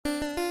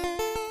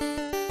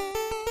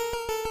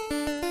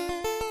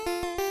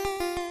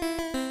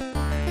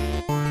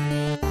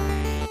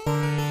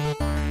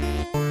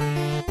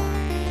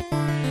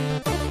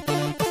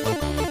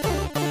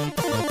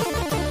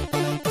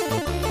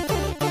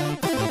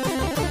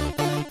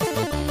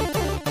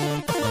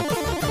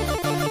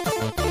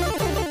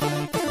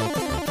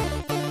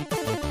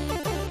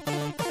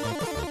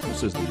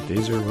This is the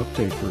Day Zero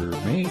update for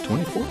May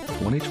 24th,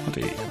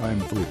 2020.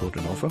 I'm Filippo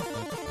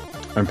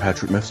D'Onofo. I'm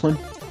Patrick Mifflin.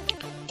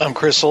 I'm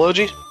Chris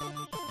Sologi.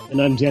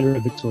 And I'm Tanner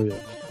Victoria.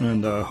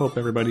 And hope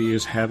everybody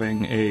is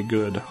having a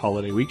good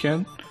holiday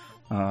weekend.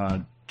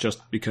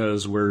 Just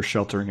because we're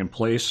sheltering in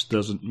place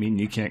doesn't mean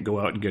you can't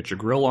go out and get your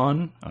grill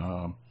on,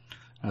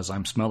 as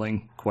I'm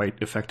smelling quite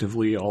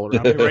effectively all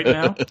around me right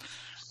now.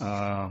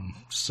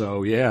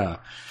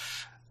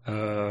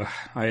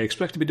 I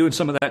expect to be doing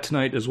some of that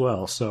tonight as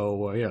well.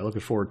 So,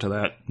 looking forward to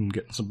that and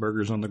getting some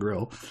burgers on the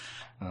grill.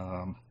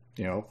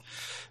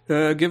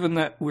 Given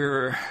that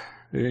we're,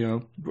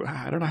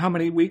 I don't know how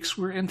many weeks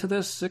we're into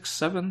this, 6,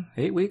 7,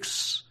 8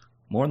 weeks?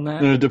 More than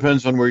that? It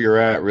depends on where you're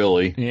at,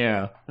 really.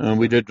 Yeah.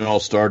 We didn't all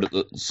start at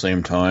the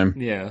same time.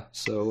 Yeah,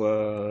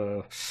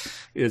 so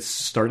it's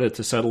started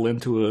to settle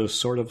into a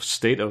sort of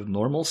state of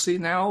normalcy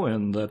now,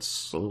 and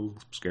that's a little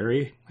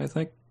scary, I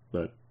think.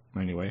 But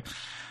anyway,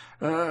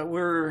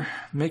 we're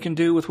making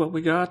do with what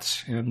we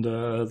got, and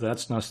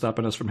that's not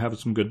stopping us from having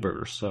some good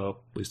burgers, so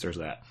at least there's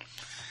that.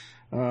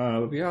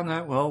 Beyond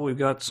that, well, we've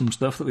got some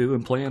stuff that we've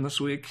been playing this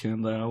week,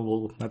 and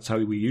that's how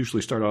we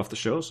usually start off the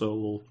show, so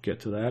we'll get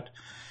to that.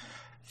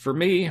 For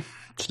me,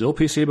 still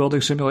PC Building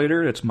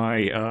Simulator. It's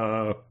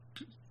my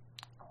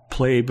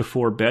play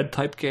before bed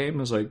type game,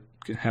 as I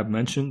have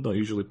mentioned. I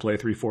usually play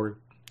 3-4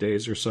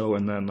 days or so,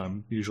 and then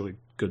I'm usually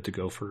good to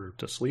go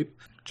to sleep.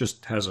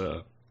 Just has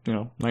a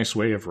nice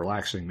way of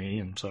relaxing me,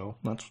 and so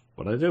that's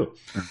what I do.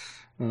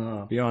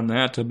 Beyond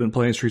that, I've been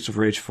playing Streets of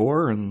Rage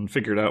 4 and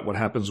figured out what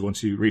happens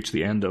once you reach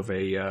the end of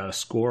a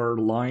score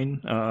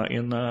line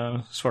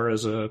as far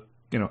as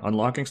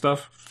unlocking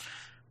stuff.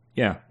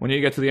 Yeah, when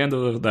you get to the end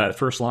of that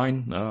first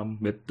line,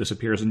 it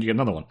disappears and you get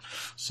another one.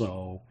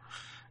 So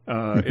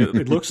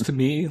it looks to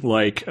me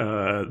like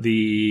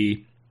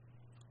the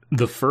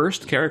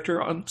first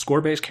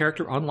score-based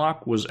character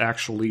unlock was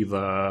actually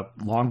the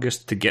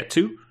longest to get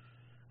to,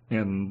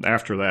 and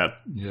after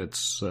that,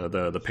 it's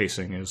the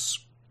pacing is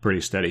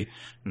pretty steady.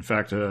 In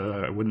fact,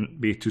 I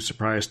wouldn't be too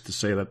surprised to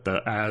say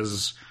that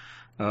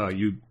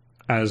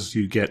as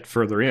you get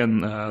further in,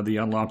 the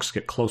unlocks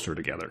get closer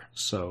together.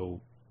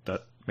 So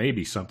that may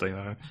be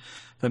something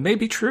that may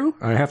be true.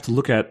 I have to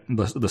look at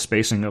the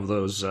spacing of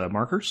those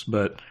markers,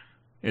 but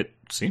it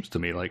seems to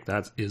me like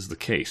that is the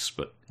case,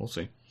 but we'll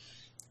see.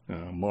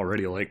 I'm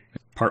already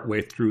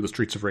partway through the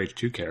Streets of Rage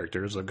 2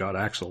 characters. I've got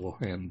Axel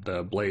and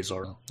Blaze.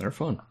 They're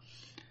fun.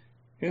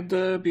 And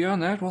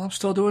beyond that, well, I'm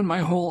still doing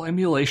my whole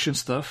emulation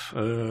stuff.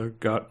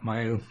 Got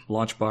my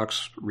launch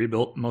box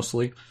rebuilt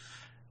mostly,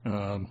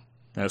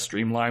 as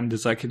streamlined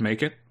as I can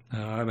make it.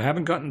 I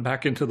haven't gotten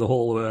back into the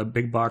whole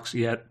big box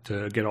yet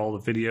to get all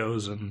the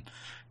videos and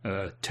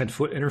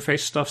 10-foot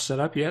interface stuff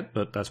set up yet,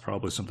 but that's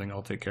probably something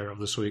I'll take care of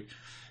this week,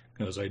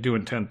 because I do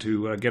intend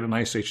to get a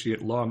nice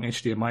long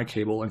HDMI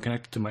cable and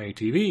connect it to my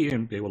TV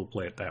and be able to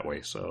play it that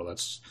way. So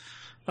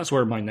that's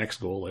where my next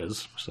goal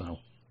is. So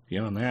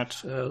beyond that,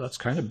 that's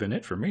kind of been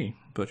it for me.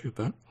 But you,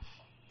 Ben?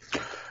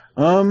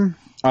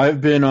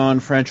 I've been on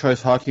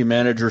Franchise Hockey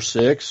Manager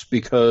 6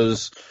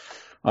 because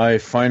I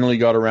finally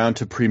got around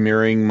to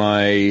premiering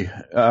my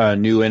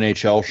new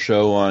NHL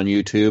show on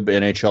YouTube,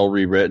 NHL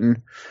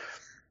Rewritten,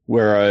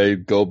 where I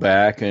go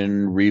back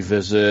and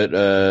revisit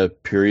a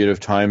period of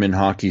time in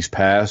hockey's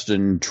past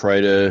and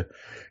try to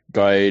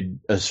guide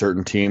a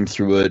certain team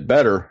through it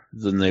better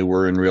than they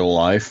were in real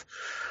life.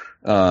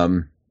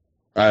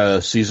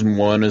 Season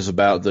 1 is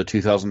about the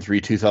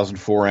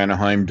 2003-2004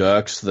 Anaheim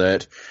Ducks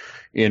that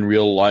in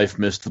real life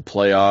missed the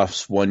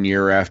playoffs 1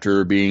 year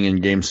after being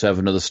in Game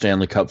 7 of the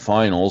Stanley Cup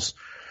Finals.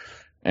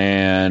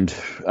 And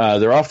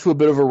they're off to a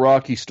bit of a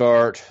rocky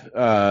start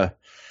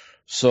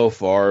so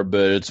far,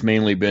 but it's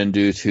mainly been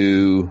due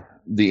to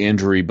the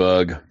injury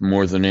bug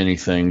more than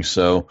anything.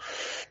 So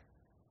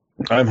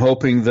I'm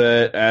hoping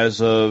that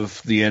as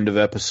of the end of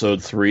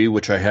episode 3,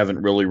 which I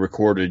haven't really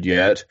recorded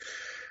yet,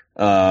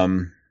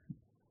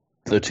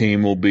 the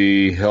team will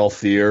be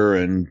healthier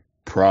and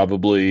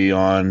probably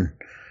on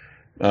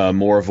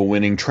more of a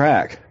winning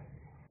track.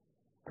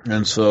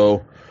 And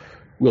so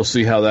we'll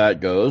see how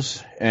that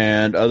goes.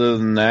 And other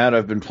than that,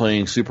 I've been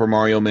playing Super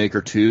Mario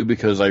Maker 2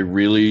 because I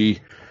really,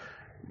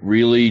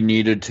 really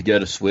needed to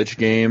get a Switch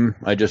game.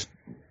 I just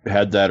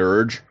had that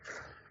urge.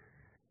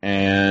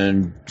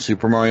 And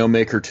Super Mario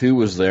Maker 2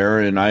 was there,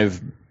 and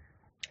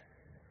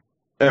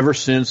ever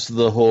since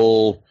the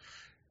whole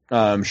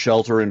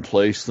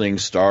shelter-in-place thing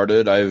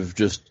started,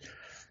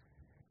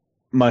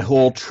 my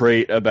whole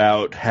trait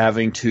about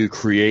having to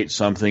create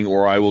something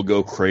or I will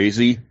go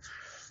crazy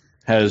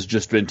has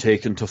just been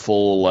taken to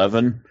full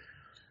 11.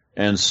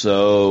 And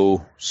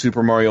so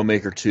Super Mario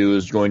Maker 2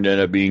 is going to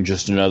end up being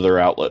just another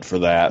outlet for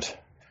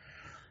that.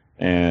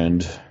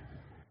 And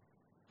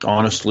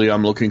honestly,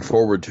 I'm looking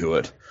forward to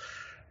it.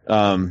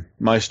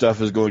 My stuff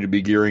is going to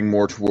be gearing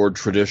more toward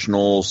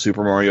traditional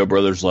Super Mario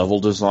Brothers level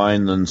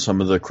design than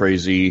some of the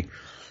crazy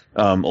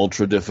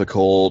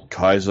ultra-difficult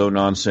Kaizo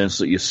nonsense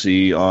that you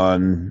see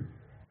on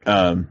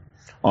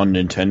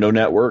Nintendo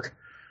Network.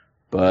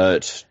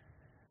 But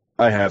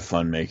I have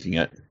fun making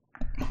it.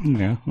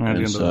 Yeah, at the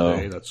end of the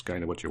day, that's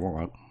kind of what you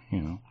want.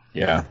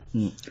 Yeah.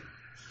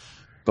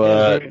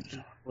 But But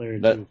player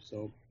that- too,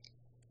 so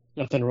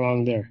nothing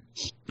wrong there.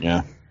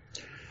 yeah.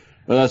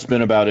 But that's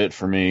been about it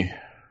for me.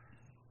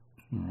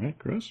 All right,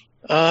 Chris.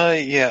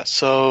 Yeah,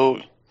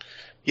 so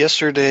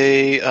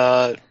yesterday,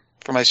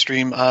 for my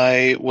stream,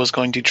 I was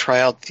going to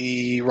try out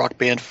the Rock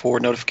Band 4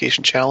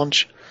 notification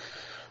challenge.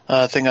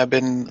 Thing I've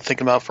been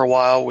thinking about for a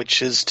while,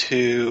 which is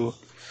to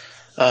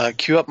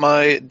queue up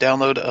my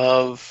download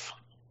of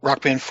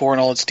Rock Band 4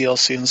 and all its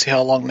DLC and see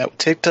how long that would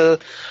take to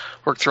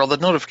work through all the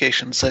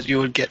notifications that you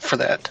would get for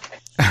that.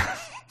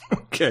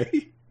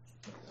 Okay.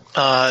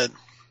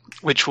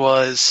 Which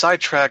was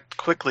sidetracked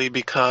quickly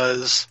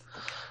because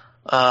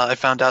I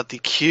found out the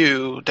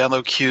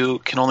download queue,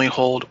 can only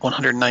hold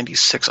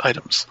 196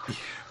 items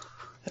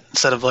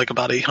instead of like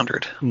about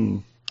 800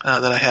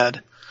 that I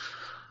had.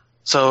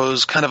 So it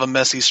was kind of a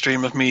messy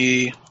stream of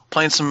me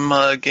playing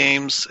some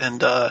games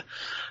and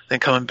then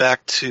coming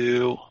back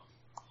to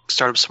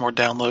start up some more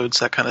downloads,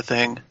 that kind of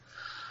thing.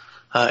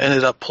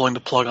 Ended up pulling the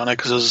plug on it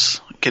because it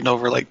was getting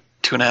over like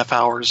 2.5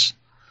 hours.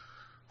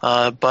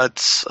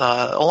 But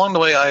along the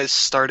way, I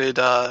started.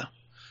 I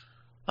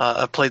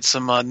played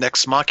some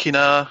Nex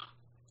Machina,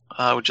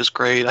 which is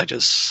great. I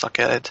just suck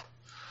at it,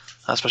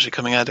 especially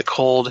coming at it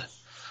cold.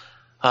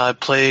 I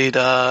played.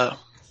 I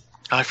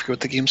forget what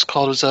the game's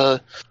called. It was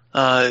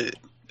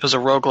a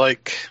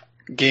roguelike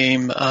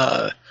game.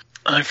 I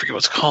forget what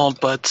it's called,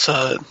 but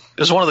it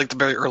was one of like the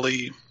very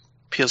early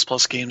PS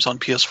Plus games on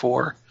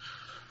PS4,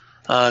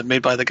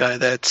 made by the guy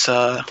that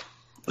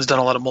has done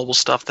a lot of mobile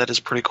stuff that is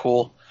pretty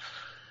cool.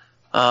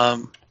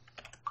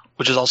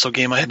 Which is also a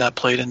game I had not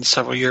played in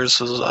several years,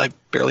 so I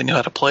barely knew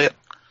how to play it.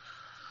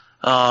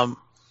 And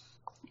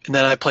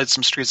then I played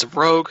some Streets of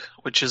Rogue,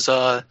 which is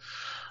a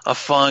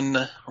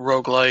fun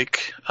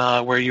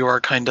roguelike where you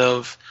are kind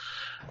of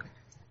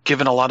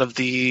given a lot of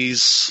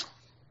these.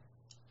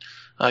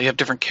 You have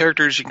different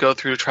characters you can go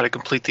through to try to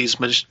complete these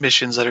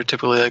missions that are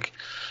typically like,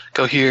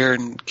 go here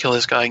and kill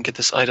this guy and get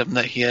this item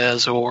that he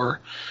has, or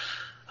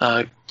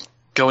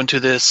go into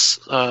this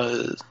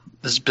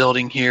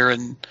building here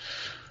and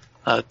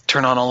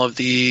turn on all of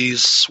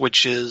these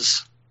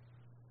switches,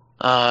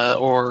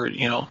 or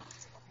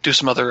do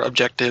some other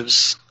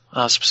objectives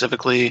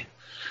specifically.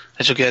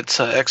 And you'll get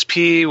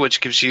XP,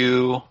 which gives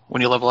you,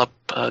 when you level up,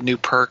 new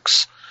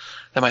perks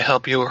that might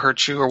help you or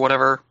hurt you or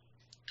whatever.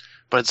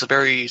 But it's a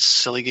very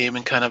silly game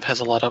and kind of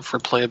has a lot of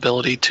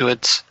replayability to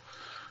it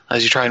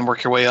as you try and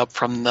work your way up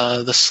from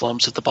the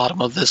slums at the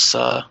bottom of this.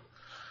 This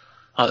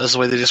is the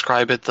way they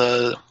describe it.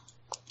 This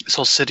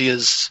whole city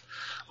is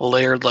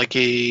layered like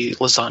a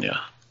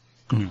lasagna,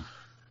 in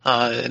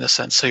a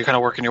sense. So you're kind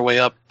of working your way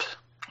up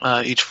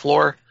each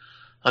floor,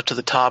 up to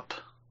the top,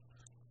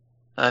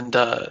 and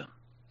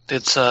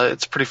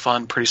it's pretty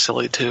fun, pretty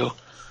silly too,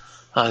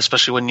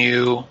 especially when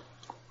you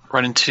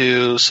run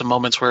into some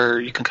moments where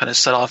you can kind of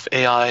set off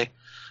AI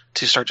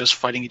to start just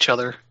fighting each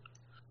other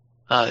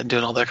and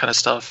doing all that kind of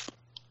stuff.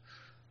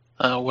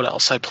 What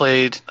else? I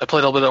played a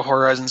little bit of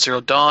Horizon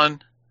Zero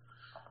Dawn,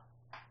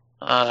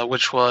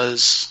 which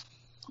was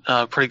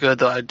pretty good,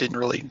 though I didn't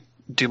really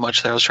do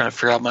much there. I was trying to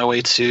figure out my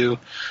way to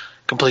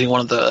completing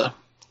one of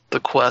the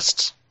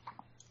quests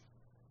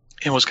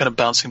and was kind of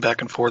bouncing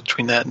back and forth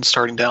between that and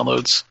starting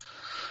downloads.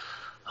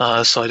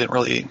 So I didn't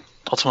really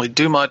ultimately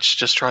do much,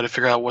 just try to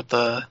figure out what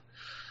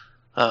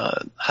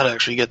how to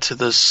actually get to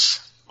this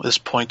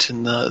point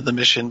in the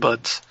mission.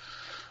 But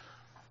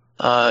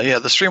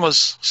the stream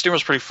was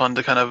pretty fun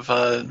to kind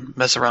of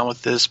mess around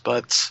with this,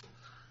 but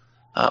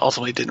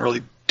ultimately didn't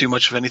really do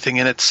much of anything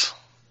in it,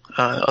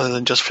 other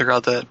than just figure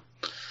out that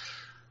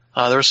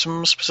there were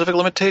some specific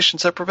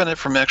limitations that prevent it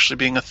from actually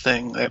being a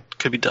thing that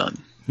could be done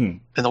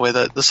in the way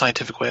that the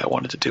scientific way I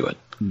wanted to do it,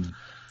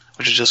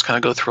 which is just kind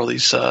of go through all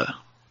these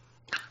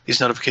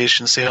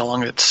notifications, see how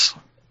long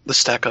the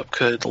stack up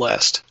could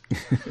last,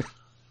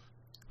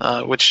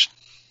 which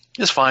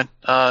is fine.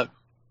 And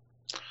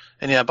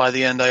yeah, by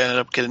the end, I ended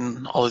up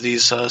getting all of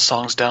these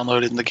songs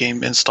downloaded and the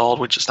game installed,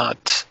 which is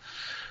not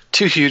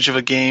too huge of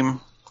a game.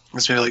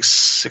 It's maybe like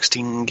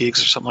 16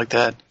 gigs or something like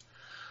that,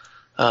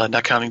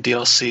 not counting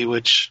DLC,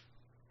 which,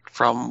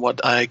 from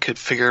what I could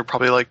figure,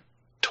 probably like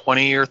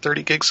 20 or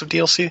 30 gigs of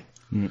DLC.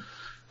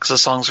 Because the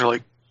songs are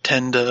like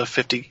 10 to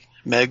 50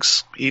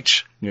 megs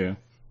each. Yeah.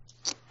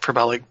 For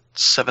about like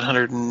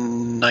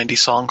 790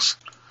 songs.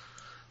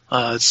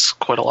 It's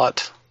quite a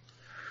lot.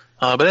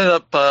 But I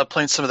ended up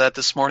playing some of that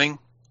this morning.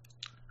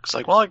 It's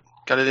like, well, I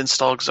got it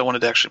installed because I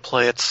wanted to actually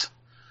play it.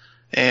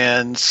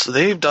 And so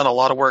they've done a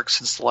lot of work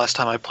since the last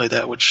time I played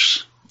that,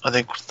 which I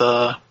think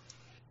the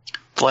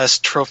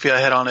last trophy I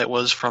had on it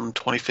was from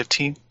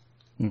 2015.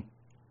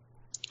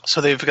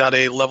 So they've got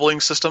a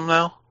leveling system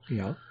now.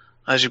 Yeah.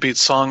 As you beat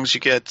songs, you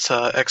get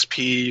XP,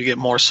 you get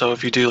more so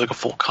if you do like a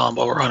full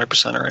combo or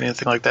 100% or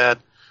anything like that.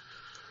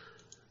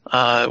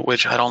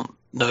 Which I don't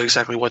know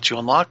exactly what you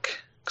unlock,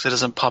 because it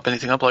doesn't pop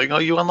anything up like, oh,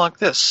 you unlock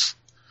this.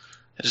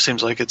 It just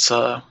seems like it's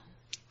a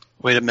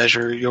way to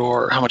measure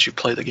how much you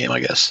play the game, I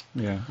guess.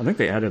 Yeah, I think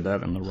they added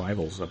that in the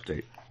Rivals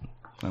update.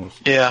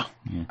 Yeah,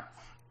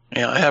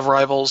 I have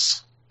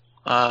Rivals.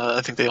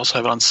 I think they also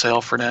have it on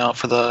sale for now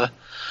for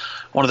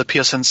one of the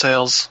PSN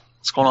sales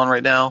that's going on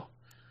right now.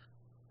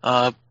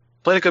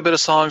 Played a good bit of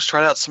songs,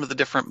 tried out some of the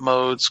different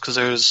modes because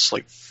there's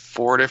like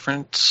 4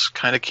 different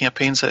kind of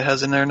campaigns that it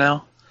has in there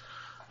now.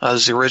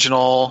 There's the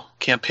original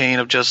campaign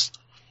of just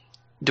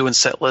doing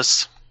set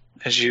lists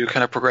as you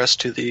kind of progress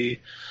to the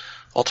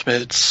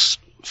ultimate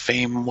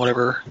fame,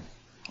 whatever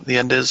the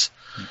end is.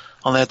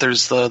 On that,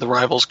 there's the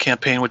Rivals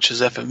campaign, which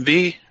is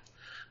FMV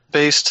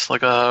based,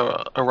 like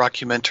a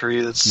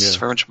rockumentary that's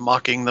very much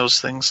mocking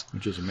those things.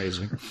 Which is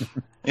amazing.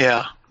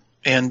 Yeah.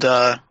 And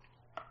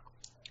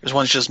there's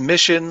one's just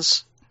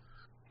missions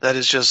that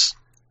is just,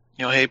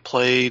 hey,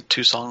 play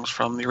 2 songs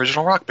from the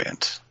original Rock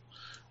Band.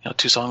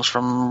 2 songs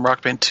from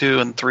Rock Band 2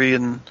 and 3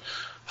 and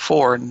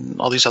 4 and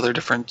all these other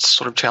different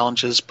sort of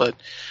challenges. But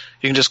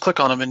you can just click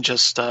on them and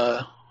just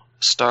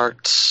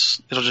start.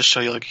 It'll just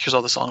show you, like, here's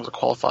all the songs that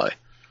qualify.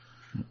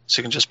 So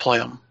you can just play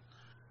them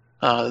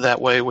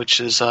that way, which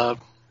is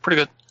pretty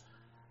good.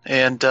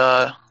 And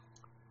I'm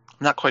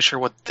not quite sure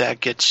what that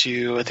gets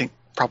you. I think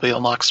probably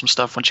unlock some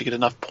stuff once you get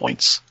enough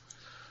points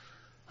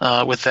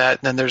with that.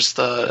 And then there's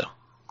the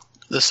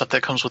stuff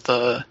that comes with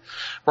the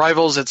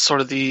Rivals. It's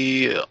sort of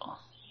the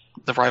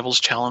Rivals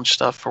challenge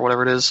stuff or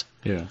whatever it is.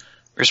 Yeah.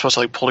 You're supposed to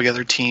like pull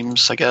together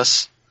teams, I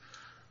guess,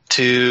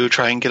 to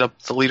try and get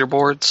up the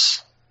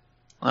leaderboards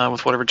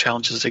with whatever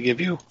challenges they give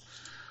you.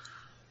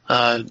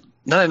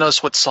 Then I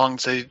noticed what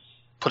songs they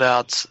put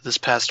out this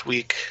past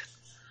week,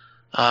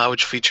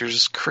 which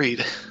features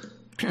Creed.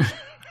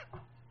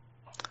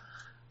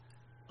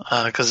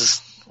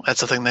 Because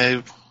that's a thing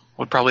they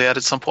would probably add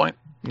at some point.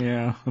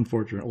 Yeah,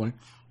 unfortunately.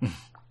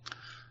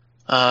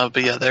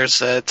 But yeah, there's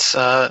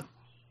that.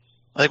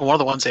 I think one of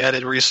the ones they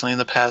added recently in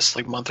the past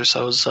like month or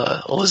so is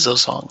a Lizzo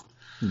song,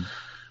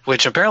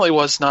 which apparently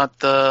was not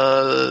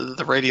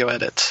the radio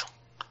edit.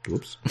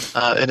 Whoops.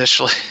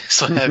 Initially,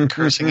 so it had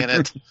cursing in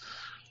it.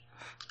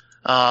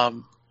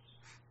 And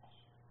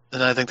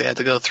I think they had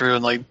to go through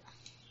and like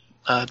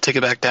take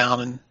it back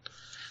down and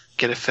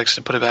get it fixed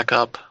and put it back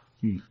up,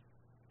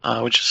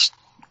 which is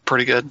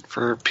pretty good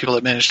for people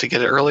that managed to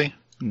get it early.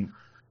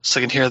 So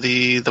I can hear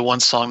the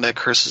one song that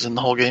curses in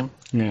the whole game.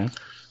 Yeah.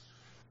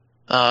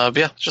 But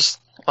yeah, just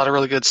a lot of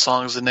really good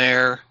songs in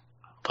there.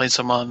 Playing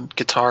some on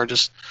guitar,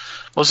 just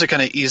mostly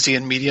kind of easy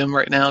and medium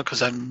right now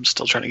because I'm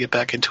still trying to get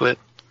back into it.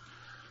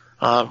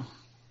 And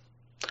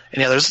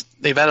yeah,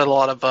 they've added a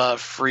lot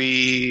of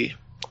free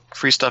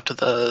stuff to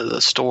the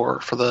store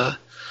for the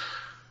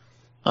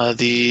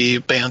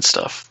band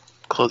stuff,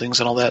 clothings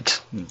and all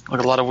that.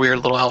 Like a lot of weird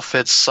little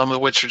outfits, some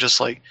of which are just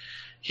like,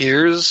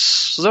 here's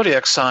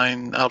Zodiac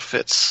sign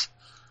outfits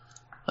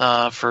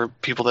for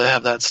people that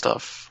have that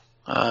stuff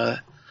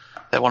that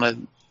want to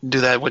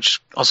do that,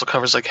 which also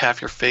covers like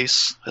half your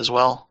face as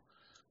well.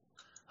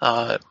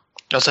 You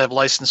also have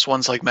licensed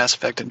ones like Mass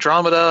Effect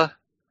Andromeda.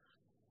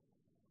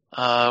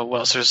 What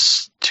else?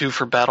 There's 2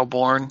 for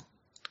Battleborn.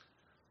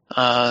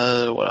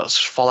 What else?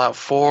 Fallout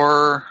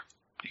 4.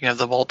 You can have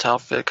the Vault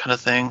outfit kind of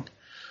thing.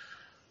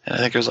 And I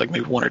think there's like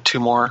maybe 1 or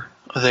 2 more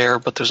there,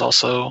 but there's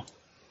also...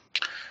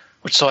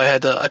 So I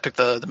picked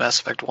the Mass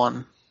Effect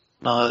one.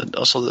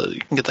 Also,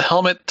 you can get the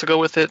helmet to go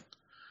with it.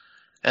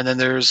 And then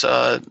there's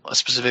a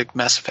specific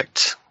Mass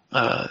Effect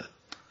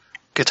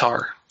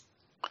guitar.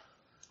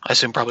 I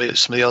assume probably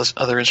some of the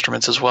other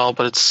instruments as well,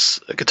 but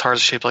it's a guitar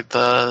shaped like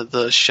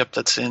the ship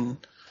that's in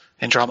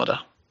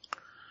Andromeda.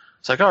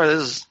 It's like, all right,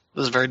 this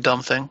is a very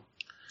dumb thing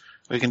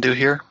we can do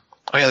here.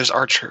 Oh yeah, there's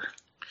Archer.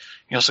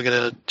 You also get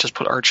to just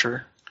put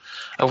Archer,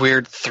 a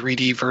weird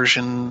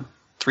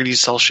 3D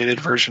cell shaded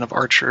version of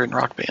Archer in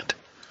Rock Band,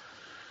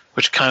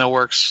 which kind of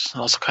works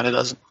and also kind of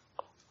doesn't,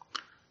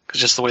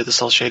 because just the way the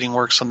cell shading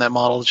works on that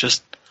model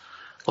just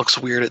looks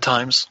weird at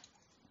times.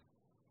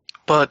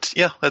 But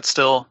yeah, that's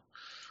still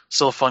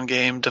a fun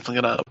game.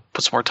 Definitely gonna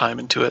put some more time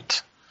into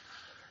it.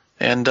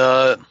 And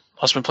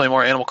also been playing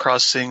more Animal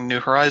Crossing New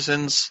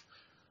Horizons.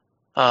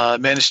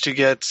 Managed to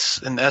get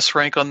an S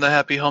rank on the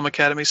Happy Home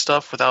Academy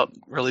stuff without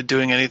really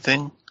doing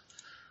anything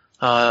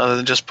other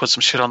than just put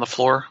some shit on the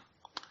floor.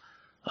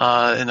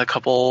 And a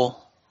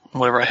couple,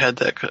 whatever I had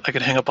that I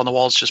could hang up on the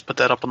walls, just put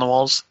that up on the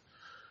walls.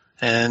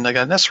 And I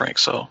got an S rank,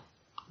 so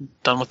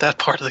done with that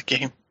part of the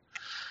game,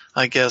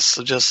 I guess.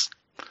 So just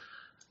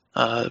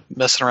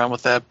messing around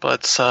with that.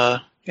 But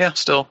yeah,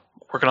 still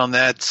working on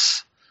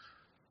that.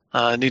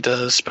 Need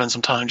to spend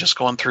some time just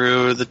going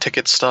through the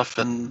ticket stuff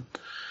and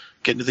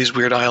getting to these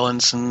weird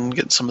islands and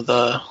getting some of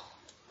the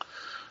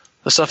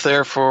stuff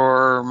there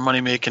for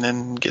money making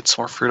and get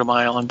some more fruit on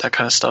my island, that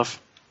kind of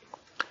stuff.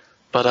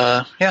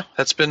 But yeah,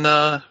 that's been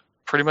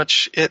pretty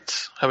much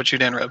it. How about you,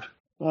 Dan Reb?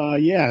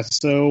 Yeah,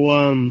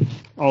 so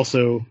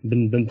also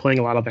been playing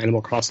a lot of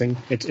Animal Crossing.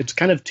 It's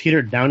kind of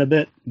teetered down a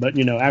bit, but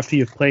after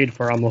you've played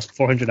for almost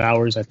 400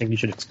 hours, I think you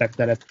should expect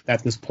that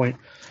at this point.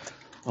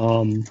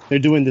 They're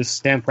doing this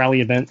stamp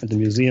rally event at the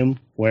museum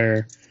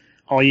where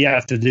all you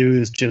have to do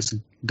is just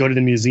go to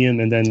the museum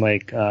and then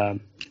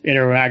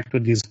interact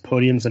with these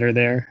podiums that are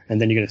there,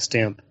 and then you get a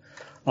stamp.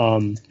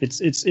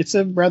 It's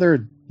a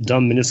rather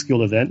dumb,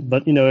 minuscule event,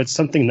 but it's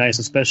something nice,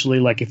 especially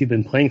like if you've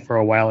been playing for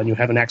a while and you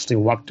haven't actually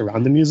walked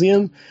around the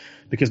museum,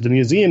 because the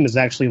museum is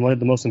actually one of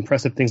the most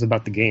impressive things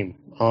about the game.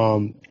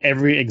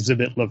 Every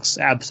exhibit looks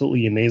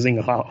absolutely amazing.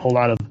 A whole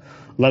lot of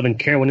love and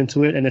care went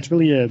into it, and it's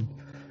really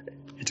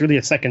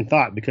a second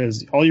thought,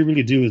 because all you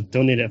really do is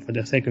donate it for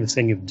the sake of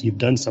saying you've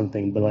done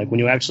something. But like when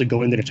you actually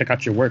go in there to check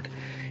out your work,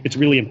 it's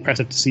really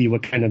impressive to see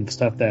what kind of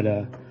stuff that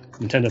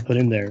Nintendo put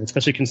in there,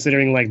 especially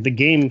considering like the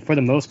game for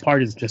the most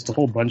part is just a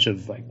whole bunch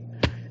of like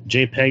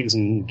JPEGs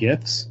and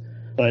GIFs.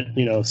 But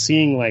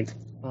seeing like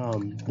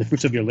the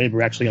fruits of your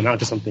labor actually amount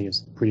to something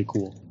is pretty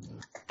cool.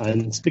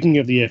 And speaking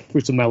of the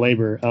fruits of my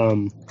labor,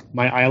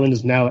 my island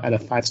is now at a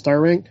 5-star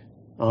rank,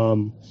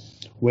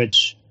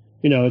 which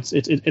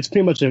it's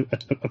pretty much a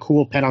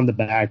cool pat on the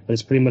back, but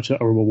it's pretty much a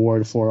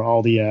reward for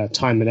all the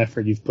time and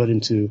effort you've put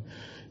into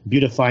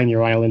beautifying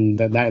your island.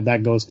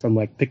 That goes from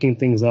like picking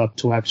things up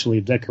to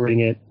actually decorating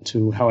it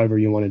to however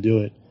you want to do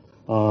it.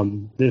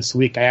 This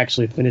week I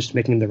actually finished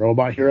making the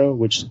robot hero,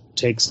 which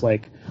takes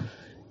like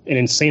an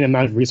insane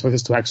amount of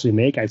resources to actually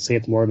make. I'd say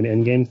it's more of an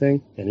end-game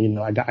thing, and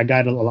I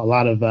got a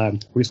lot of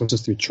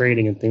resources through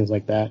trading and things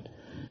like that.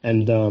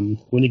 And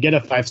when you get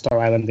a 5-star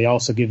island, they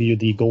also give you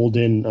the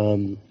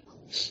golden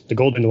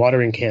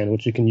watering can,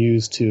 which you can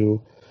use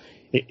to.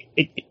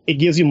 It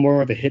gives you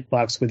more of a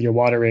hitbox with your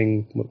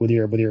watering with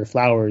your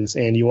flowers,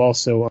 and you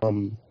also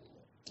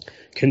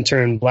can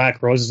turn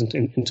black roses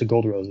into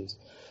gold roses.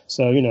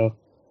 So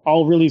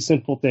all really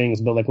simple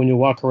things, but like when you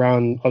walk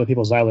around other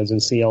people's islands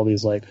and see all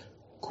these like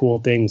cool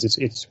things,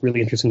 it's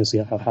really interesting to see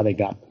how they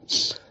got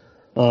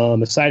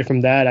them. Aside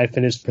from that, I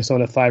finished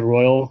Persona 5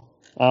 Royal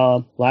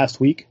last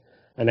week,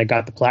 and I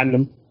got the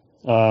platinum.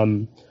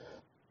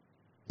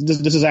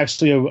 This is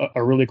actually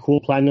a really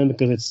cool platinum,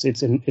 because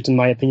it's in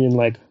my opinion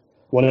like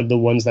one of the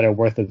ones that are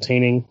worth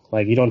obtaining.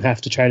 Like you don't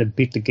have to try to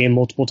beat the game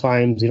multiple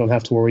times. You don't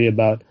have to worry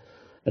about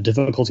a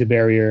difficulty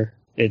barrier.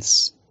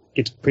 It's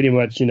pretty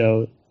much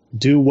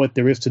do what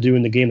there is to do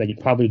in the game that you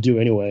probably do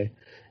anyway,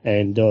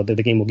 and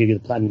the game will give you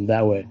the platinum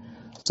that way.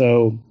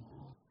 So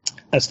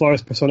as far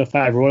as Persona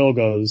 5 Royal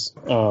goes,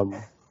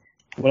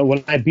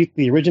 when I beat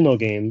the original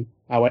game,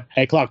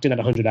 I clocked in at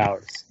 100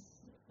 hours.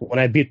 When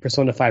I beat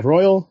Persona 5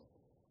 Royal,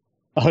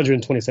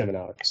 127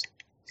 hours.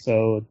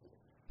 So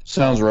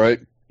sounds right.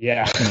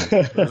 Yeah.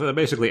 So they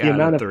basically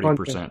added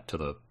 30%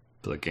 to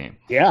the game.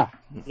 Yeah.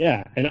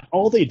 And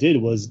all they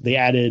did was they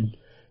added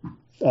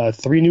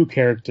 3 new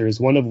characters,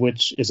 one of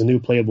which is a new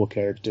playable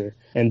character.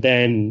 And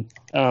then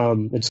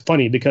it's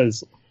funny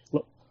because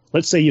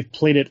let's say you've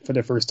played it for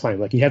the first time.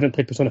 Like you haven't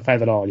played Persona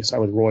 5 at all. You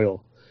start with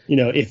Royal.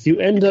 If you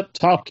end up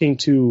talking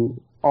to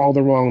all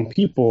the wrong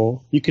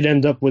people, you could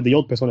end up with the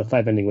old Persona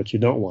 5 ending, which you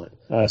don't want.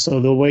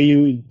 So the way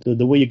you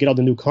get all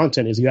the new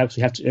content is you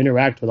actually have to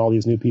interact with all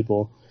these new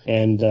people.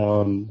 And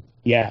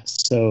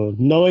so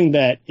knowing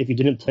that if you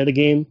didn't play the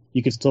game,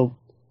 you could still,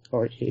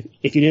 or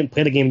if you didn't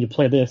play the game and you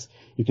play this,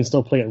 you can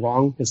still play it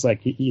wrong. It's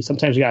like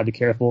sometimes you gotta be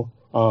careful.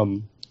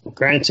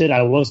 Granted,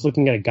 I was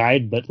looking at a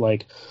guide, but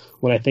like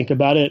when I think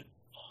about it,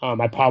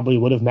 I probably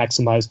would have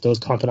maximized those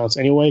contents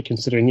anyway,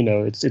 considering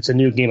it's a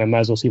new game. I might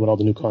as well see what all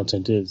the new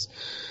content is.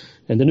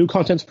 And the new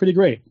content's pretty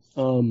great.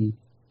 The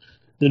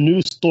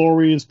new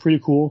story is pretty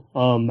cool.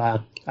 I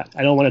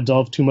don't want to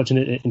delve too much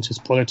into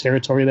spoiler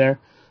territory there,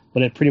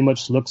 but it pretty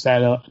much looks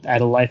at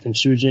a life in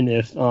Shujin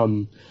if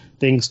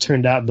things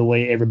turned out the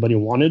way everybody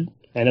wanted.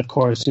 And of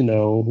course,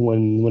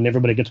 when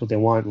everybody gets what they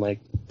want, like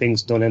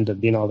things don't end up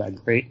being all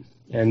that great.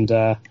 And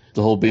the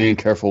whole being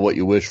careful what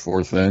you wish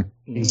for thing.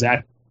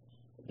 Exactly.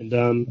 And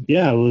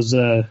it was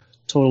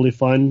totally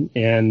fun.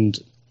 And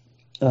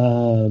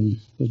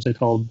what's it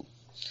called?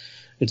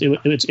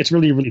 It's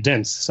really, really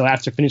dense. So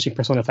after finishing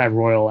Persona 5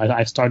 Royal,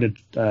 I started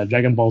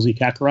Dragon Ball Z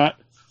Kakarot,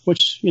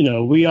 which,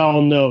 we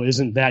all know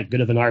isn't that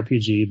good of an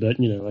RPG, but,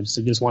 I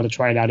just want to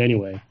try it out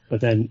anyway.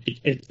 But then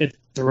it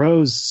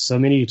throws so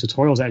many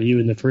tutorials at you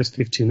in the first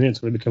 15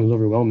 minutes where it becomes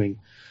overwhelming.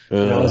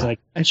 And I was like,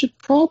 I should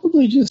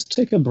probably just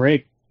take a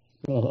break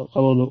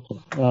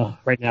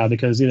right now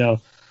because,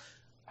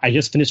 I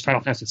just finished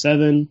Final Fantasy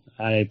VII,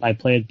 I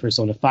played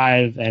Persona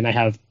 5, and I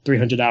have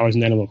 300 hours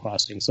in Animal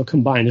Crossing. So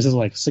combined, this is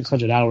like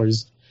 600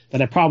 hours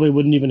that I probably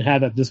wouldn't even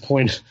have at this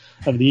point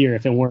of the year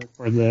if it weren't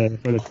for the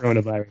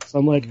coronavirus. So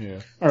I'm like,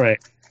 all right,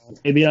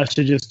 maybe I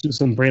should just do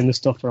some brainless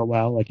stuff for a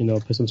while, like,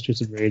 play some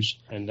Streets of Rage,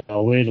 and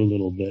I'll wait a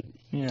little bit.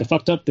 Yeah. The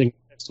fucked up thing,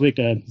 next week,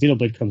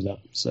 Xenoblade comes out,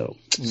 so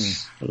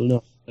I don't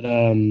know.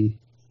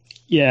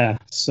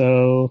 But,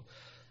 so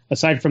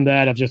aside from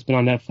that, I've just been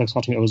on Netflix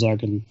watching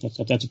Ozark, and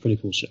that's a pretty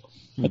cool show.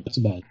 That's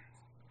about it.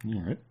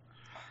 All right.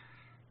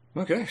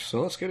 Okay,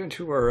 so let's get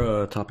into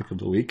our topic of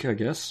the week, I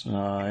guess.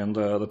 And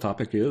the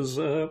topic is,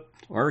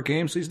 are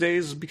games these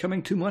days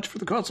becoming too much for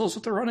the consoles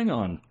that they're running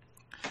on?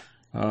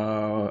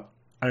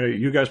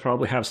 You guys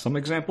probably have some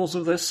examples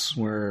of this,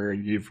 where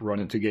you've run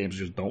into games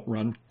that just don't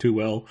run too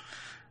well.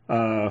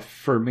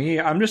 For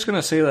me, I'm just going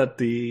to say that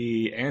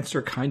the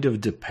answer kind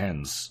of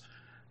depends.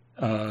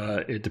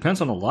 It depends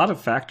on a lot of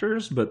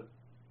factors, but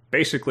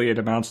basically it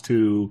amounts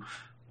to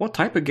what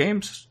type of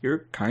games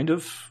you're kind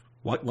of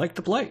like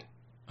to play.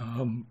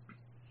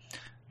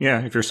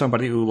 Yeah, if you're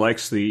somebody who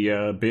likes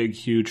the big,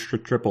 huge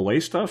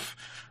AAA stuff,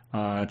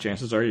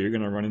 chances are you're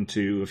going to run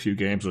into a few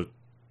games that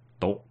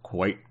don't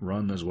quite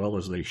run as well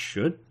as they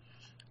should.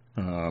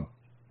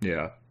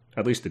 Yeah,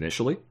 at least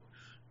initially.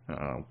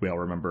 We all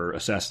remember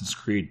Assassin's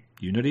Creed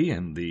Unity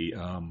and the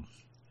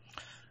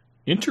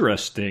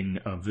interesting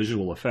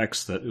visual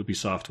effects that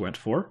Ubisoft went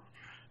for.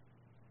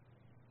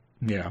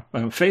 Yeah,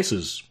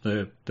 faces,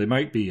 they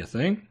might be a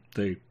thing.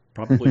 They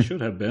probably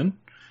should have been.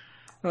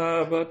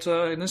 But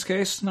in this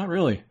case, not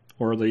really.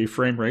 Or the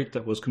frame rate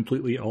that was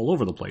completely all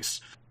over the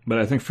place. But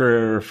I think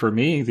for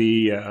me,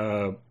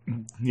 the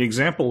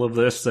example of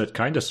this that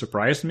kind of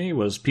surprised me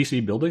was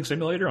PC Building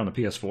Simulator on the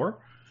PS4.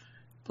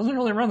 Doesn't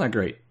really run that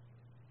great.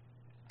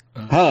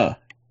 Huh.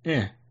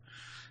 Yeah.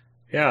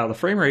 Yeah, the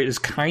frame rate is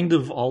kind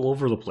of all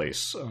over the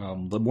place.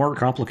 The more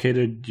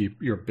complicated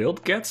your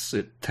build gets,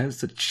 it tends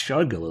to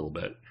chug a little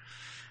bit.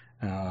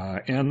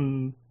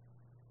 And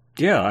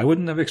yeah, I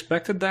wouldn't have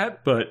expected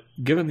that, but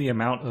given the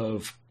amount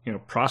of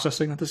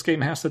processing that this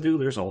game has to do,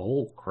 there's a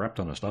whole crap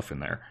ton of stuff in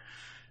there.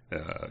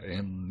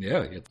 And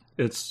yeah,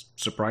 it's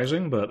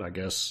surprising, but I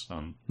guess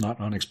not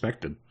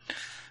unexpected.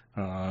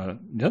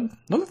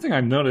 Another thing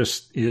I've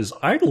noticed is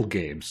idle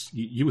games.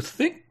 You would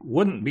think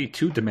wouldn't be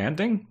too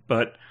demanding,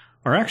 but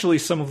are actually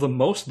some of the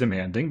most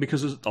demanding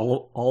because of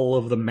all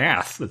of the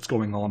math that's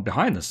going on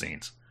behind the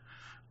scenes.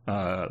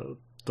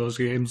 Those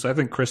games, I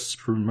think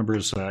Chris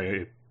remembers,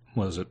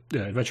 was it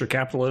Adventure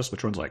Capitalist,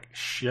 which runs like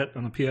shit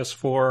on the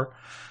PS4.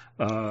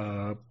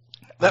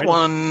 That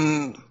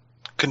one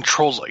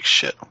controls like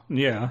shit.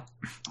 Yeah.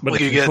 But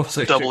you get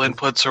double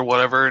inputs or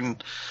whatever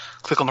and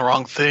click on the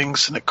wrong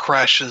things and it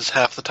crashes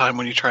half the time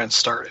when you try and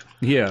start it.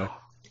 Yeah.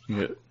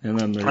 And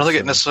then there's, I don't think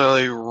it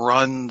necessarily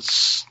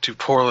runs too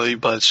poorly,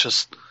 but it's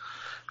just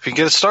if you can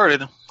get it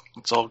started,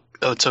 it's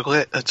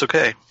okay. It's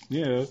okay.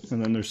 Yeah,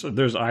 and then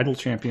there's Idle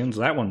Champions.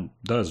 That one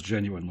does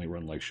genuinely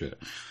run like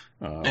shit.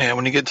 And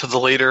when you get to the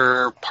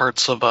later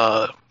parts of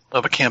a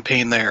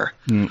campaign there,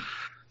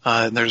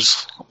 and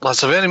there's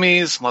lots of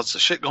enemies, lots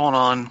of shit going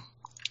on,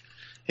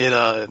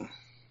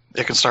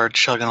 it can start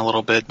chugging a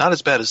little bit. Not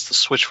as bad as the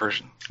Switch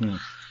version,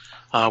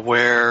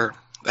 where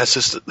that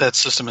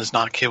system is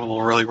not capable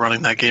of really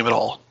running that game at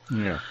all.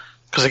 Yeah,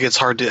 because it gets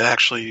hard to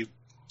actually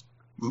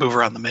move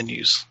around the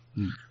menus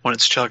when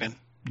it's chugging.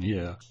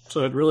 Yeah,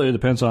 so it really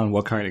depends on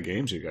what kind of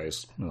games you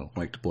guys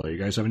like to play. You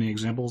guys have any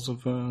examples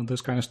of this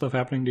kind of stuff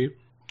happening to you?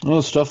 Well,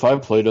 the stuff I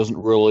play doesn't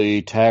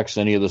really tax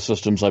any of the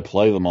systems I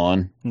play them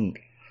on.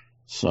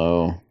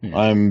 So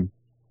I'm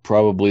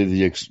probably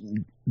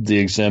the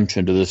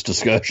exemption to this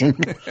discussion.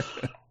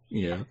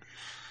 Yeah.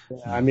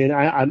 I mean,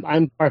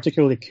 I'm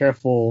particularly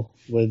careful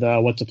with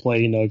what to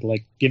play.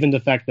 Like given the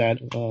fact that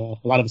a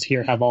lot of us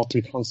here have all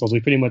three consoles, we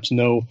pretty much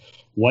know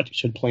what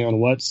should play on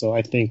what. So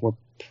I think we're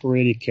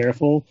pretty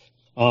careful.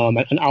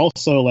 And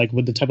also, like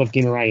with the type of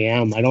gamer I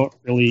am, I don't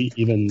really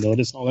even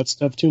notice all that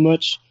stuff too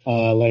much.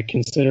 Like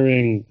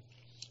considering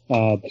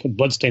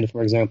Bloodstained,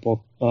 for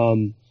example.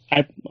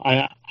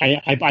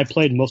 I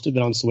played most of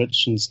it on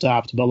Switch and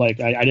stopped, but like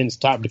I didn't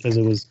stop because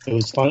it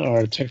was fun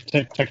or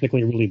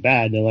technically really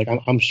bad. And, like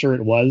I'm sure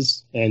it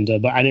was, and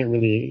but I didn't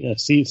really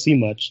see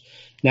much.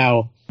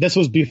 Now this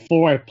was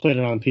before I played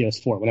it on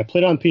PS4. When I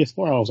played it on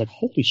PS4, I was like,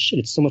 holy shit,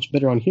 it's so much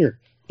better on here.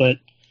 But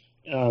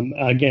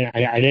again,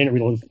 I didn't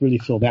really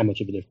feel that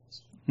much of a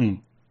difference.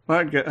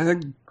 Well, I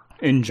think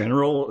in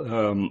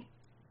general,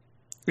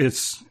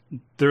 there's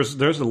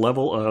a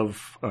level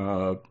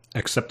of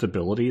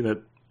acceptability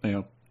that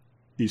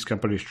these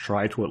companies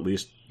try to at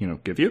least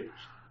give you.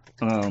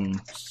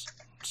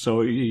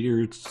 So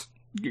you're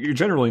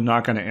generally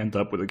not going to end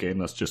up with a game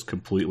that's just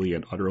completely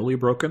and utterly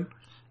broken,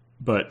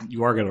 but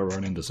you are going to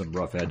run into some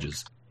rough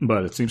edges.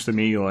 But it seems to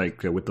me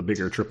like with the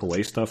bigger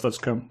AAA stuff that's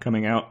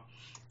coming out.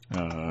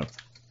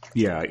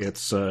 Yeah,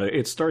 it's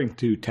starting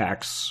to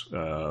tax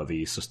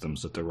the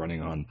systems that they're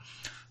running on.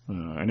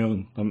 I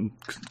know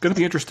it's going to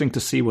be interesting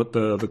to see what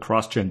the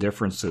cross-gen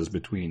difference is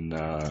between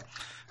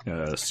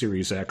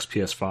Series X,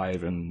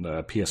 PS5, and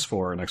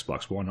PS4 and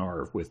Xbox One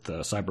are with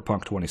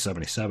Cyberpunk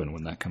 2077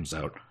 when that comes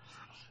out.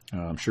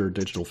 I'm sure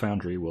Digital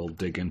Foundry will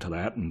dig into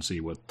that and see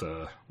what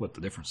the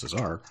differences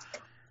are.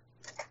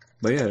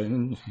 But yeah,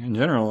 in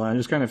general, I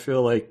just kind of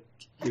feel like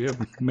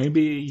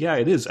maybe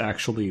it is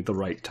actually the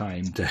right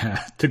time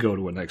to go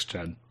to a next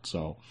gen.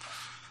 So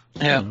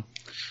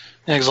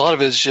because a lot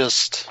of it is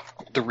just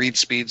the read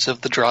speeds of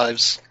the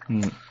drives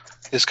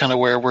is kind of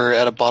where we're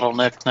at a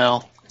bottleneck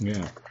now.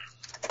 Yeah.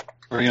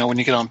 Or when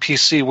you get on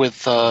PC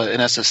with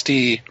an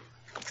SSD,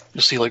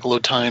 you'll see like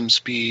load times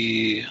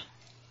be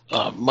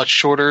much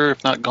shorter,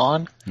 if not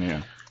gone.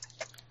 Yeah.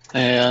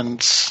 And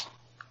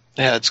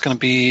it's going to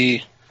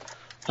be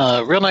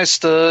real nice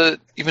to,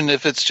 even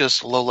if it's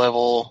just low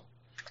level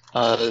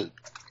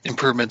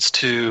improvements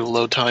to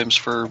load times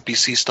for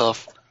BC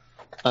stuff,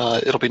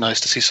 it'll be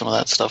nice to see some of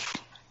that stuff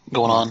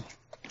going on.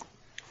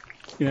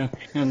 Yeah,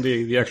 and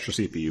the extra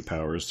CPU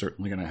power is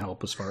certainly going to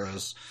help as far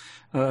as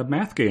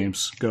math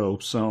games go.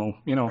 So,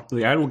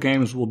 the idle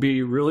games will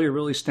be really,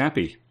 really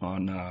snappy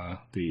on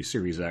the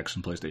Series X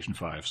and PlayStation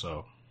 5.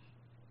 So,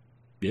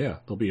 yeah,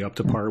 they'll be up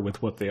to par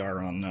with what they are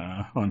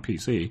on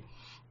PC.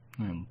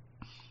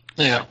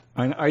 Yeah.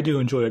 I do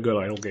enjoy a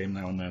good idle game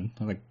now and then.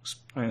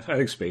 I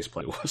think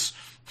Spaceplay was.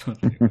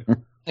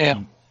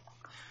 Yeah.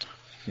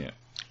 Yeah.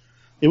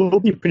 It will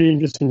be pretty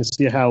interesting to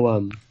see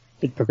how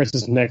it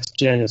progresses next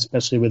gen,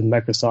 especially with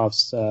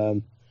Microsoft's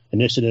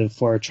initiative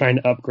for trying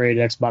to upgrade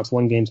Xbox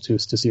One games to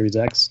Series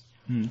X.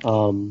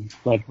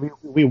 Like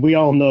we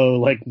all know,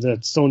 like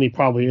that Sony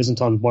probably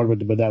isn't on board with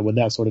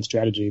that sort of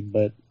strategy,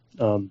 but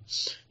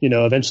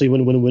eventually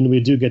when we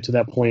do get to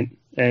that point,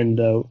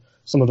 and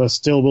some of us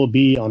still will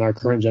be on our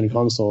current gen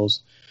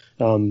consoles,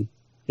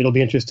 it'll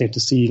be interesting to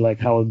see like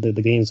how the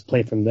games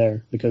play from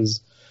there,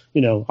 because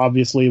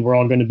obviously we're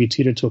all going to be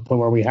teetered to a point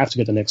where we have to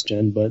get the next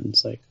gen, but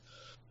it's like,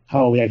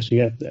 how will we actually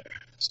get there?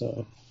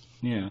 So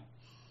yeah,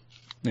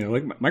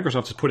 like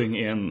Microsoft is putting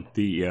in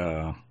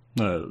the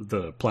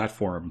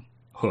platform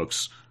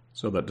hooks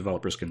so that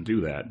developers can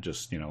do that.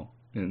 Just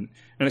and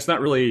it's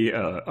not really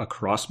a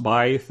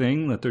cross-buy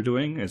thing that they're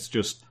doing. It's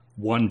just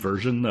one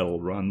version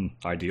that'll run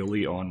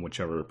ideally on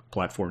whichever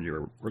platform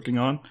you're working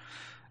on.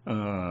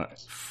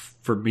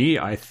 For me,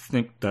 I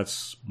think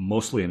that's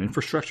mostly an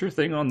infrastructure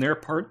thing on their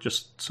part,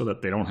 just so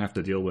that they don't have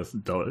to deal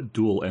with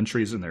dual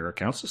entries in their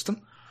account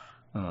system.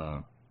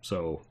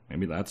 So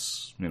maybe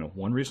that's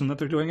one reason that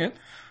they're doing it.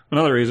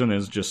 Another reason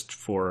is just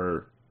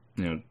for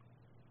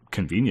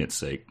convenience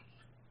sake.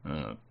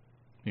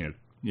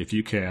 If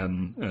you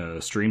can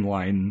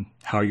streamline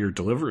how you're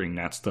delivering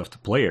that stuff to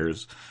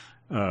players,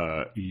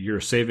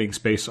 you're saving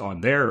space on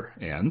their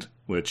end,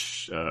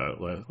 which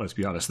let's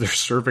be honest, they're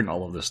serving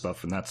all of this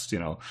stuff, and that's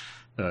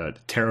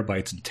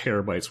terabytes and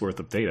terabytes worth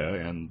of data,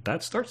 and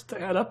that starts to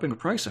add up in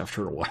price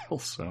after a while.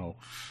 So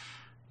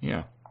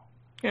yeah,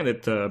 and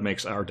it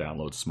makes our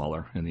downloads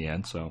smaller in the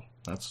end, so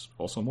that's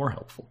also more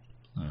helpful.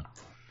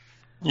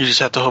 You just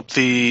have to hope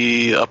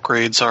the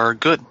upgrades are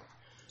good.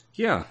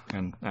 Yeah,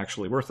 and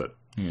actually worth it.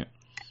 Yeah.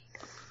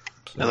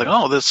 So, they're like,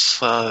 oh,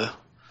 this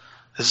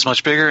is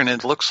much bigger, and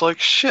it looks like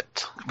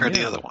shit compared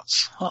to the other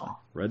ones. Oh.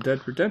 Red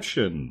Dead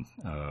Redemption.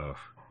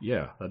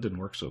 Yeah, that didn't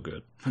work so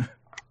good.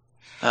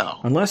 Oh.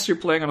 Unless you're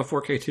playing on a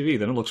 4K TV,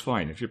 then it looks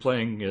fine. If you're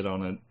playing it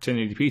on a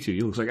 1080p TV,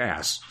 it looks like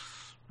ass.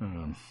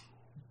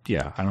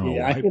 Yeah, I don't know.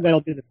 Yeah, I think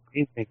that'll be the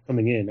main thing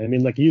coming in. I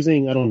mean, like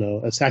using, I don't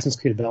know, Assassin's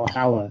Creed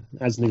Valhalla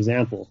as an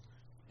example.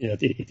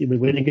 If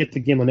when you get the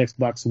game on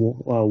Xbox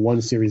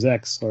One Series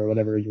X or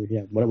whatever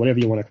you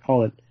want to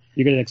call it,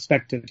 you're going to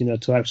expect it,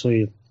 to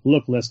actually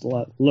look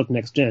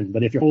next gen.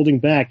 But if you're holding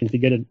back, and if you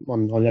get it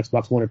on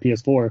Xbox One or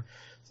PS4,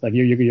 it's like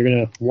you're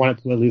going to want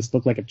it to at least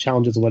look like it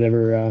challenges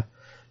whatever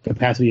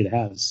capacity it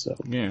has. So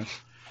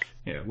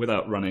yeah,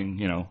 without running,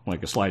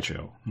 like a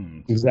slideshow.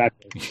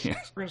 Exactly. Yeah,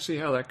 we're going to see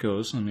how that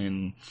goes. I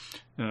mean,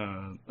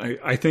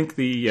 I think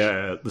the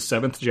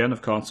 7th gen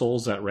of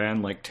consoles that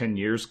ran like 10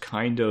 years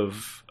kind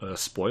of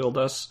spoiled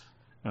us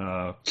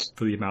for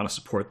the amount of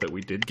support that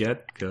we did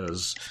get,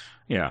 because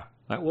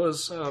that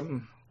was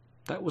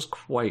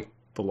quite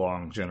the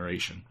long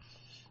generation.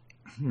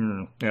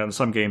 And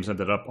some games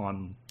ended up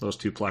on those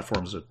two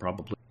platforms that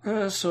probably.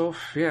 So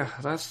yeah,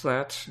 that's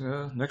that.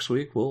 Next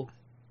week we'll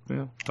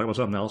talk about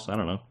something else. I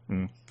don't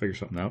know. Figure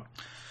something out.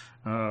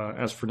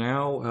 As for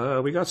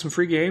now, we got some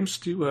free games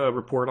to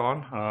report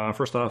on.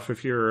 First off,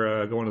 if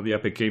you're going to the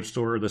Epic Game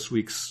Store, this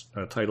week's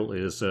title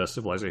is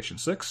Civilization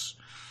 6.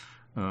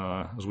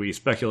 As we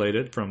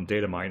speculated from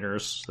data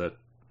miners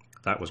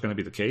that was going to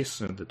be the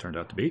case, and it turned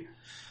out to be.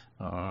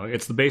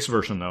 It's the base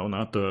version, though,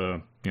 not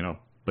the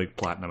big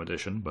Platinum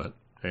Edition, but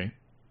hey,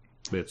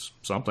 it's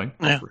something.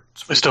 Yeah,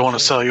 they still want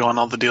to sell you on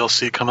all the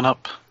DLC coming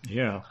up.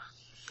 Yeah.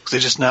 They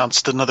just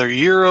announced another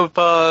year of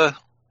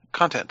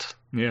content.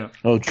 Yeah.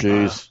 Oh,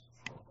 jeez.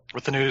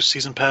 With the new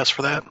season pass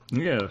for that.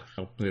 Yeah.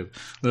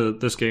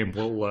 This game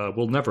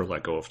will never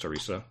let go of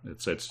Teresa.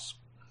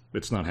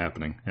 It's not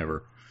happening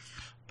ever.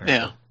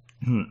 Yeah.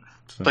 So,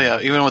 but yeah,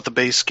 even with the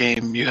base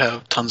game, you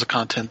have tons of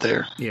content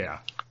there. Yeah.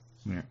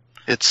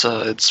 It's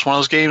one of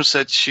those games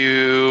that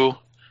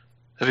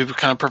it'd be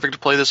kind of perfect to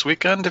play this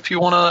weekend if you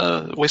want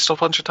to waste a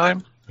bunch of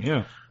time.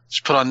 Yeah.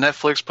 Just put on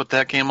Netflix, put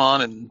that game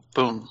on, and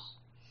boom.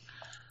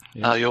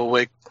 Yeah.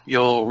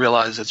 You'll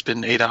realize it's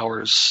been 8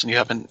 hours and you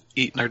haven't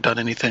eaten or done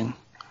anything.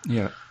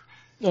 Yeah.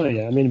 Oh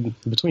yeah, I mean,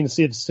 between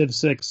Civ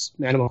 6,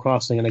 Animal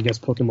Crossing, and I guess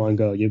Pokemon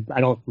Go,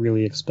 I don't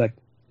really expect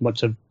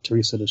much of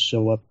Teresa to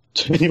show up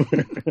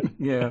anywhere.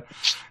 Yeah.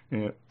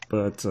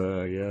 But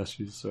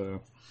she's.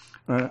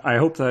 I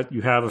hope that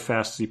you have a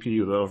fast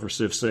CPU though for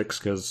Civ 6,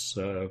 because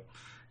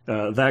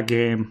that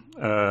game,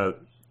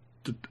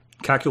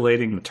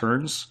 calculating the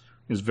turns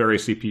is very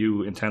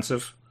CPU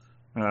intensive.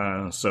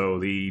 So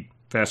the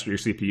faster your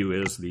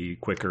CPU is, the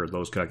quicker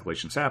those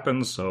calculations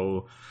happen.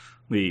 So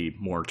the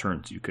more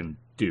turns you can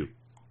do.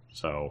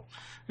 So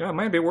it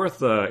might be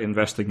worth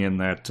investing in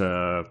that.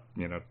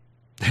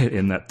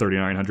 In that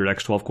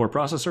 3900X 12 core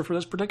processor for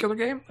this particular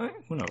game.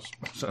 Who knows?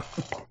 So.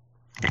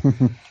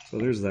 So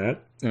there's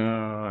that.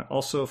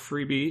 Also,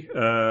 freebie.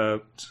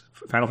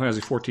 Final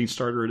Fantasy XIV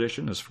Starter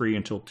Edition is free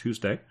until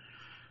Tuesday.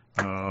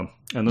 And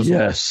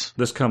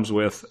this comes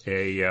with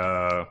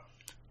a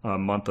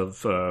month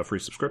of free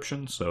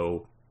subscription.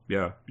 So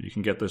yeah, you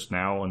can get this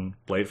now and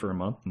play it for a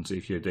month and see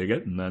if you dig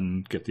it, and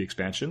then get the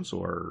expansions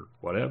or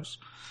whatevs.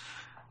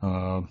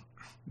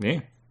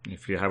 Yeah,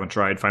 if you haven't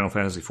tried Final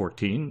Fantasy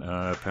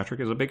XIV, Patrick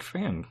is a big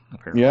fan,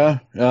 apparently. Yeah,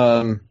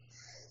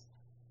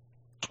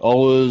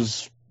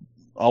 always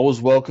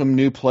welcome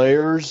new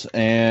players,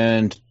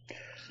 and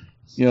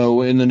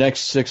in the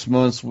next 6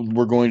 months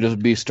we're going to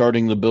be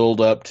starting the build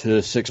up to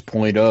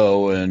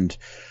 6.0, and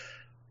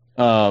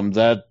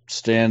that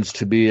stands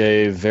to be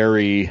a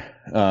very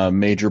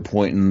major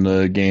point in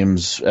the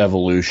game's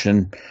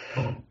evolution.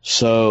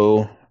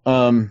 So,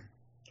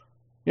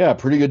 yeah,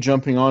 pretty good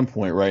jumping on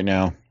point right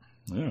now.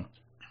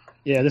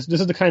 Yeah, this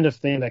is the kind of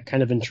thing that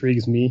kind of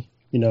intrigues me,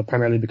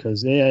 primarily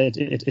because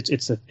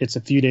it's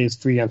a few days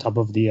free on top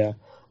of the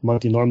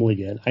month you normally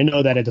get. I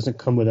know that it doesn't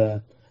come with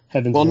a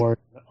Heaven's Ward,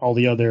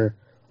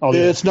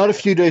 it's not a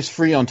few days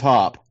free on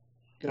top.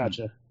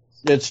 Gotcha.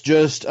 It's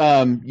just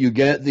you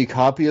get the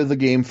copy of the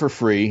game for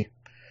free,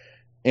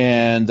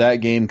 and that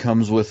game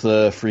comes with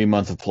a free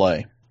month of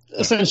play.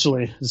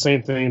 Essentially the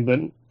same thing, but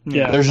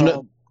yeah.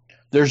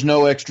 There's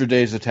no extra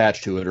days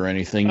attached to it or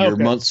anything. Okay.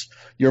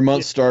 Your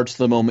month starts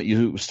the moment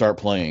you start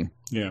playing.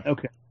 Yeah.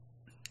 Okay.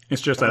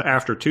 It's just that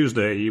after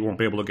Tuesday, you won't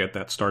be able to get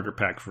that starter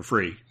pack for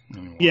free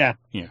anymore. Yeah.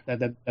 Yeah.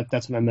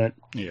 That's what I meant.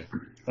 Yeah.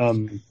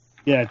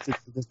 Yeah.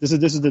 This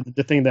is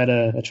the thing that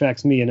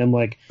attracts me, and I'm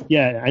like,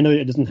 yeah, I know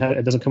it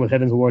doesn't come with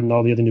Heaven's Ward and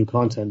all the other new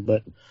content,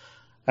 but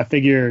I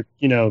figure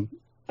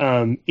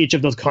each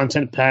of those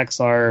content packs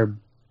are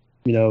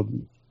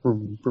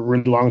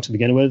really long to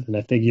begin with, and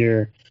I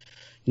figure.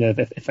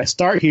 If I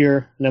start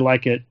here and I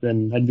like it,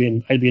 then I'd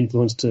be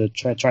influenced to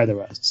try the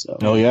rest. So.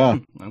 Oh yeah,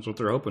 that's what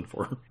they're hoping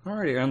for.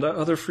 Alrighty, and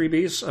other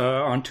freebies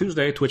on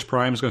Tuesday, Twitch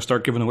Prime is going to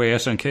start giving away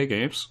SNK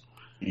games.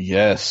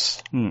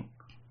 Yes.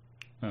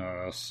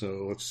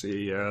 So let's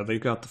see. They've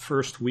got the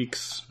first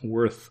week's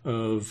worth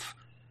of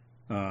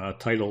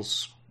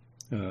titles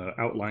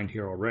outlined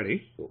here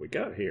already. What we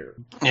got here?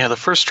 Yeah, the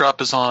first drop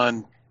is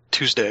on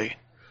Tuesday.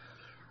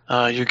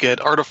 You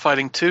get Art of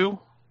Fighting 2,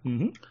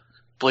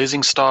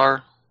 Blazing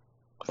Star.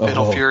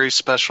 Fatal Fury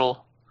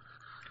Special.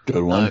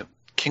 Good one.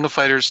 King of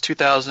Fighters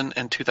 2000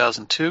 and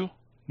 2002.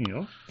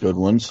 Yeah. Good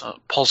ones.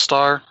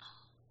 Polestar.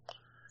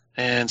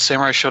 And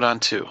Samurai Shodown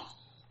 2.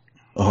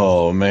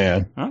 Oh,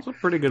 man. That's a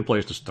pretty good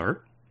place to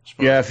start.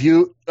 Yeah, if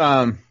you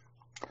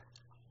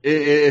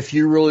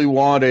really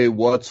want a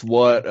what's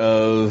what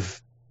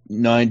of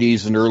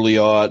 90s and early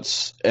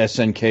aughts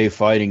SNK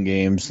fighting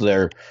games,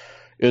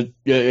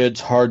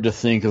 it's hard to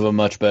think of a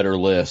much better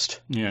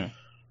list. Yeah.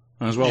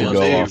 As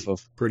well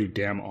as pretty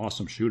damn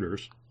awesome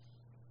shooters.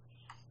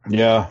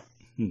 Yeah.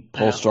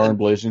 Polestar and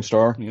Blazing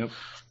Star. Yep.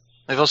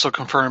 They've also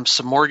confirmed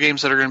some more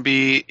games that are going to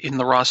be in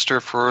the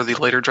roster for the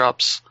later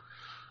drops.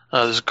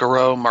 There's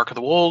Garou, Mark of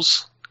the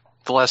Wolves,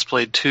 The Last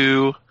Blade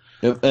 2.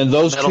 Yep. And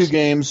those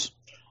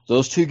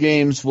two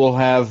games will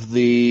have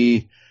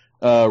the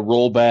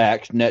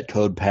rollback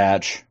netcode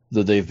patch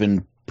that they've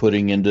been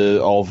putting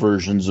into all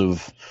versions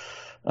of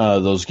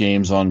those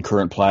games on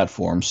current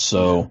platforms.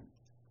 So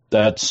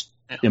that's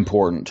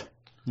important.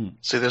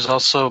 See, there's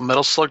also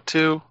Metal Slug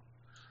 2,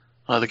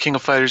 the King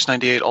of Fighters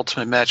 98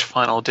 Ultimate Match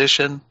Final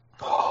Edition,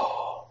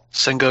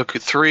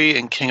 Sengoku 3,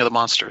 and King of the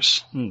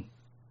Monsters.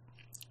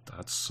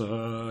 That's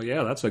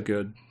a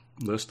good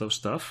list of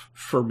stuff.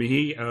 For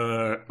me,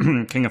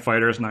 King of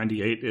Fighters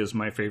 98 is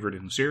my favorite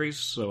in the series,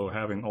 so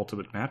having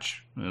Ultimate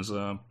Match is,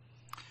 I'm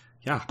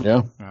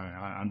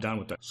down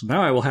with that. So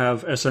now I will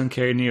have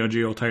SNK Neo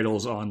Geo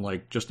titles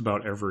on just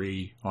about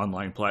every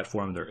online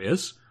platform there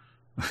is.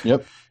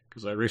 Yep.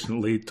 Because I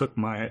recently took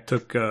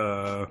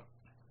up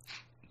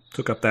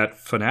that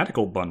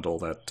Fanatical bundle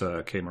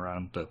that came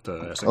around that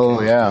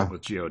SNK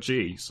with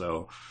GOG,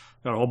 so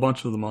got a whole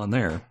bunch of them on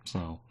there.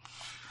 So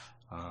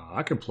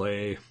I can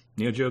play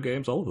Neo Geo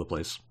games all over the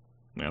place,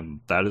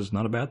 and that is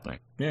not a bad thing.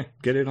 Yeah,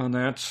 get in on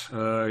that.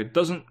 It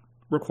doesn't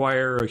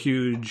require a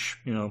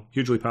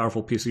hugely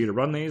powerful PC to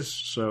run these,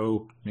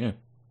 so yeah,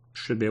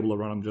 should be able to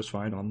run them just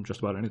fine on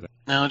just about anything.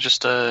 No,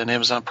 just an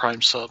Amazon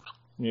Prime sub.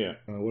 Yeah.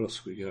 What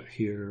else we got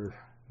here?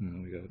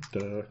 We got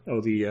the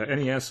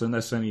NES and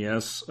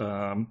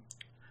SNES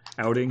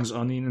outings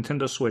on the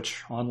Nintendo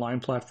Switch online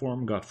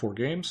platform. Got 4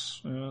 games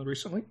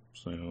recently.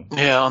 So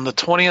yeah, on the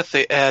 20th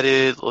they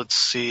added. Let's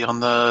see, on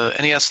the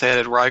NES they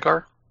added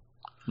Rygar,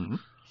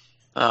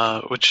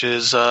 which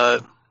is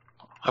I've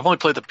only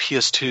played the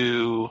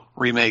PS2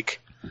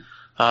 remake,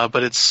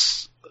 but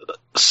it's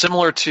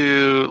similar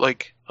to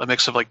a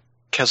mix of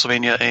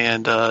Castlevania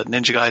and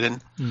Ninja Gaiden,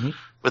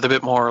 with a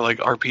bit more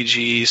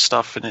RPG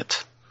stuff in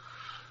it.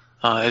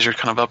 As you're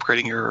kind of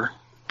upgrading your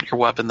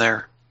weapon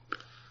there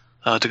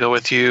to go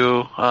with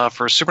you.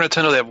 For Super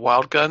Nintendo, they have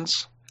Wild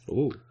Guns,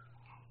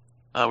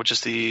 which is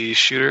the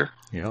shooter.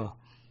 Yeah.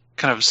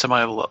 Kind of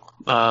semi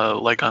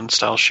light gun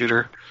style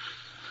shooter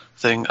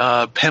thing.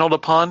 Paneled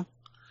Upon,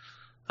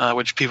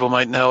 which people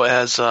might know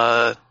as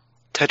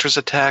Tetris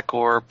Attack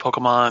or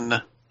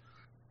Pokemon,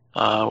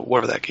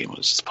 whatever that game was.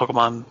 It's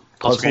Pokemon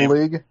Puzzle Game.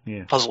 League?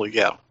 Yeah. Puzzle League,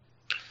 yeah.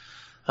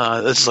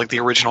 This is like the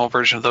original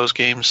version of those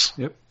games.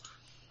 Yep.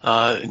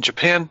 In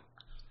Japan.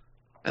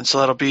 And so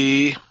that'll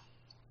be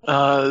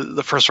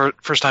the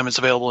first time it's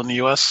available in the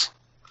U.S.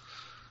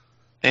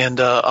 And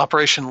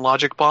Operation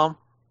Logic Bomb,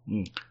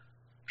 which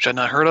I'd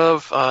not heard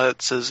of.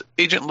 It says,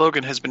 Agent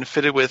Logan has been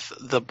fitted with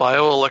the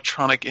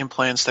bioelectronic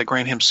implants that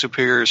grant him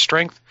superior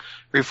strength,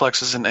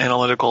 reflexes, and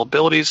analytical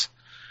abilities.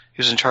 He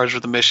was in charge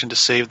of the mission to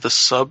save the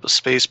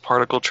Subspace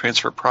Particle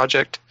Transfer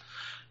Project.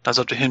 Now it's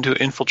up to him to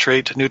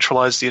infiltrate,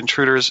 neutralize the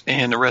intruders,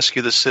 and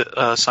rescue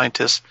the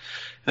scientists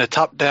in a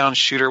top-down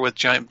shooter with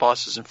giant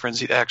bosses and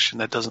frenzied action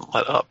that doesn't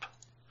let up.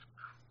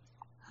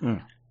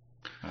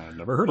 I've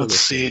never heard of this.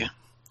 Let's see.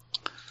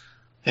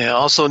 Yeah,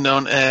 also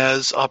known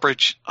as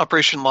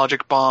Operation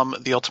Logic Bomb,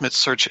 The Ultimate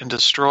Search and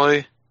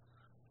Destroy.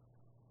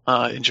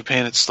 In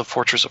Japan, it's The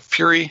Fortress of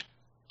Fury.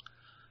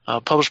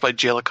 Published by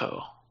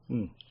Jaleco.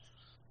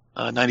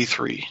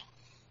 93.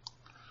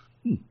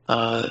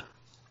 The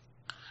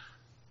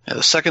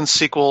second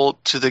sequel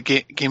to the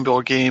Game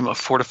Boy game, A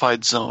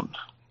Fortified Zone.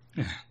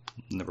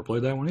 Never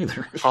played that one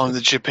either. Following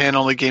the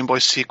Japan-only Game Boy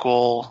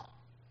sequel.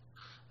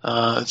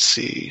 Let's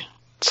see.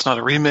 It's not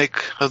a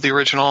remake of the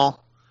original.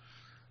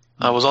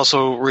 Was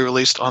also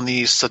re-released on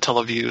the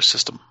Satellaview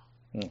system.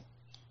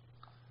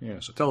 Yeah,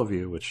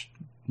 Satellaview, which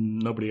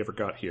nobody ever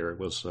got here,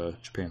 was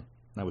Japan.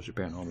 That was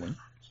Japan only.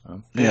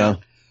 So. Yeah.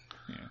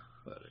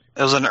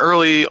 It was an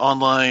early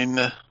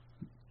online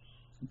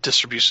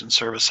distribution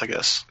service, I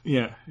guess.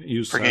 Yeah,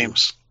 for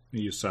games.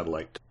 You used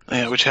satellite.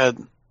 Yeah, which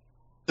didn't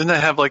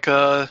that have like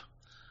some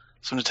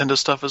Nintendo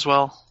stuff as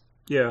well?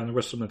 Yeah, and there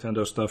was some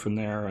Nintendo stuff in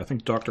there. I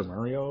think Dr.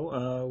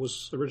 Mario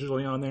was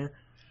originally on there.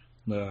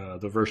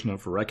 The version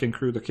of Wrecking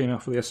Crew that came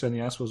out for the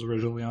SNES was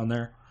originally on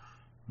there.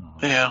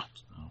 Yeah.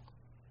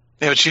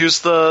 Yeah, but you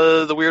used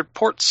the weird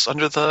ports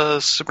under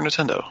the Super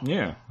Nintendo.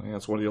 Yeah, I think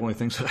that's one of the only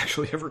things that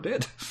actually ever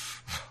did.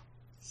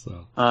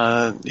 So.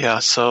 Yeah,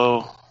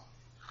 so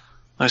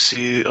let's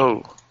see.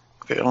 Oh,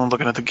 okay, I'm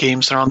looking at the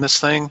games that are on this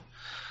thing. You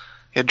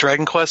had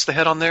Dragon Quest they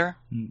had on there.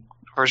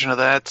 Version of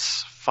that.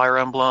 Fire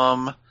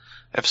Emblem,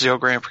 F-Zero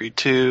Grand Prix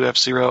 2,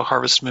 F-Zero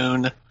Harvest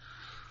Moon.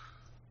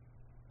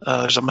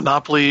 There's a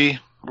Monopoly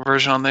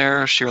version on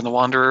there. Sheer and the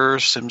Wanderer,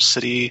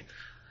 SimCity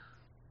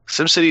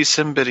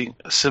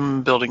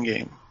sim building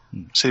game.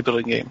 City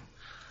building game.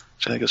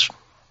 Which I think is...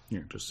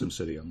 Yeah, just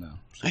SimCity on that.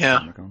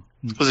 Yeah.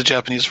 It was a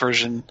Japanese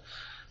version.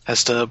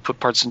 Has to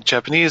put parts in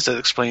Japanese that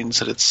explains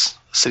that it's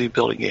a city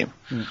building game.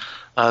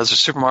 There's a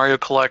Super Mario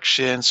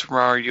Collection, Super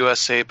Mario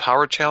USA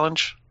Power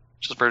Challenge,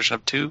 which is a version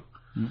of 2.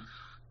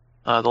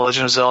 The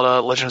Legend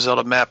of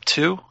Zelda Map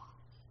 2.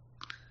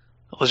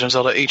 Legend of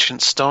Zelda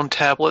Ancient Stone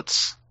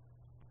Tablets.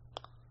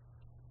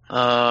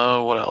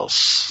 What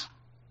else?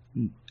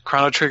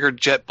 Chrono Trigger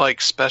Jet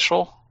Bike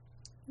Special.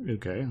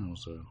 Okay.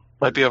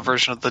 Might be a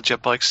version of the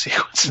jet bike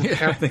sequence in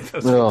there. I think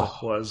that's what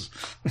it was.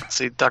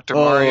 See, Dr.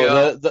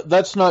 Mario.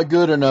 That's not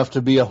good enough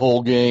to be a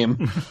whole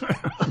game.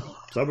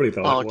 Somebody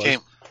thought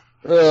it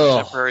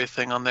was. Temporary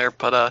thing on there,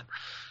 but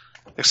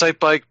Excite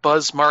Bike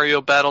Buzz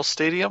Mario Battle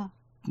Stadium.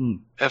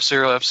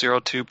 F-Zero, F-Zero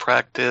 2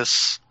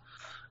 Practice.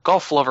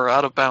 Golf Lover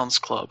Out of Bounds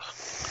Club.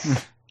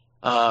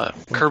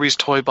 Kirby's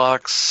Toy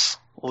Box.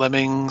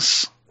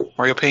 Lemmings.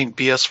 Mario Paint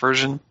BS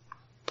version.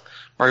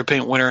 Mario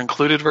Paint Winter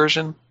Included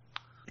version.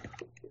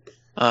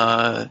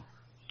 Panel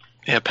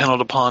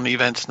Upon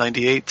Event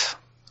 98,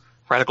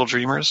 Radical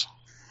Dreamers.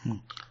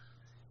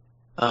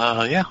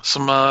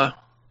 Some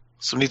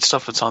neat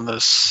stuff that's on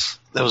this.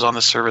 That was on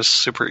this service.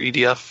 Super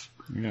EDF.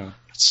 Yeah.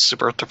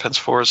 Super Earth Defense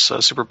Force.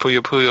 Super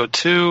Puyo Puyo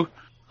 2.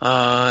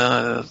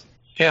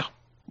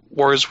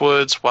 Warriors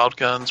Woods, Wild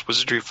Guns,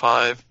 Wizardry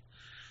 5.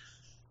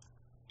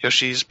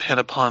 Yoshi's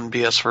Panopon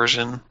BS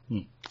version.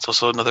 It's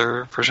also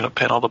another version of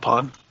Panel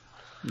Upon.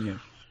 Yeah.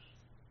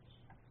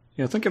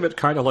 Yeah, think of it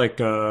kind of like,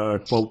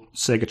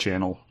 Sega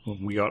Channel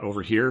we got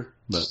over here,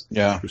 but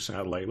through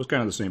satellite. It was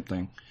kind of the same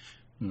thing.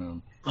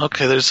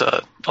 Okay, there's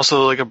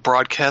also like a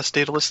broadcast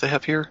data list they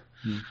have here.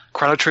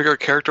 Chrono Trigger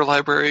character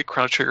library,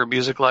 Chrono Trigger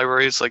music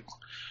library. It's like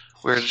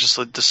where to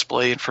just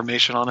display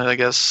information on it, I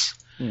guess.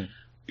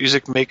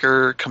 Music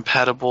Maker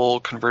compatible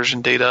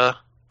conversion data,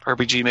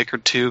 RPG Maker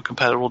 2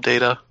 compatible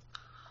data.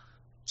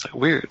 It's like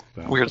weird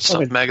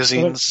stuff.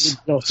 Magazines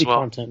as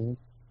well. Content.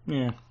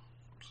 Yeah.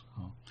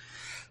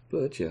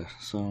 But yeah,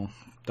 so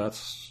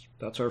that's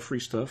our free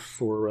stuff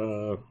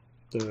for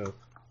the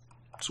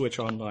Switch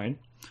Online.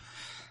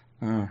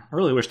 I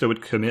really wish they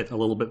would commit a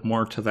little bit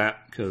more to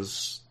that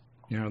because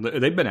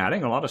they've been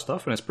adding a lot of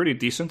stuff and it's pretty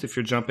decent if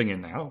you're jumping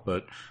in now.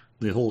 But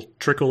the whole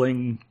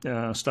trickling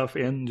stuff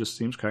in just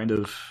seems kind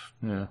of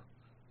I don't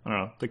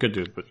know. They could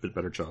do a bit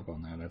better job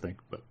on that, I think.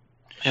 But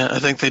yeah, I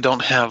think they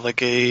don't have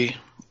like a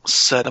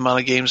set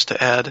amount of games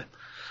to add.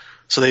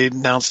 So they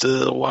announced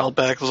it a while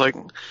back. It was like,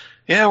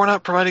 yeah, we're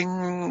not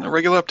providing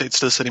regular updates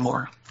to this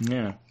anymore.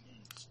 Yeah.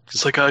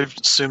 It's like I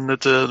assume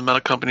that the amount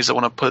of companies that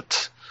want to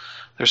put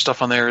their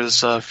stuff on there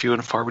is few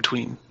and far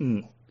between.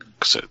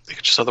 because they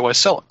could just otherwise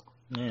sell it.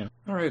 Yeah.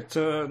 All right.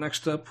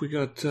 Next up, we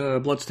got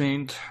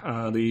Bloodstained.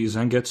 The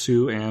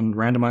Zangetsu and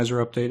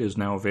Randomizer update is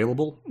now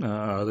available.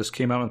 This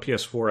came out on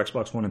PS4,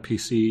 Xbox One, and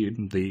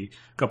PC a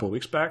couple of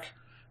weeks back.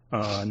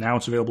 Now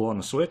it's available on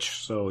the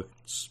Switch, so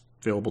it's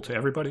available to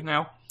everybody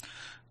now.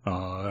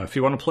 If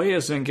you want to play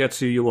as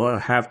Zangetsu, you will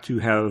have to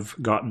have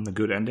gotten the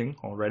good ending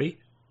already.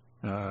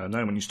 And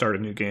then when you start a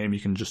new game, you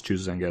can just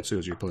choose Zangetsu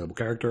as your playable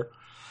character.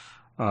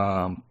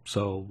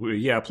 So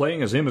yeah,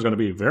 playing as him is going to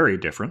be very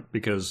different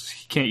because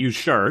he can't use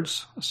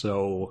shards.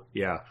 So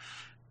yeah,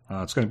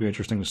 it's going to be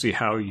interesting to see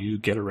how you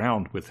get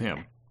around with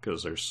him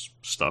because there's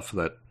stuff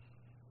that,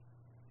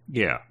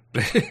 yeah,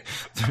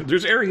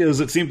 there's areas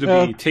that seem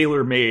to be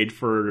tailor made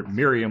for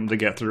Miriam to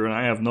get through, and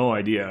I have no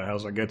idea how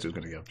Zangetsu's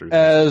going to get through.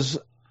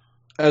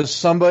 As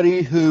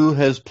somebody who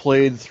has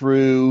played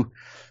through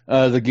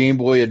the Game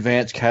Boy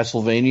Advance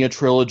Castlevania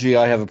trilogy,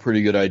 I have a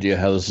pretty good idea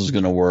how this is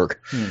going to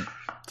work.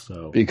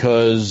 So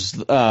because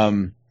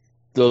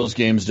those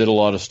games did a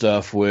lot of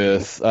stuff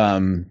with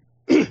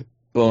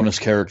bonus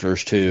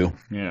characters too.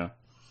 Yeah.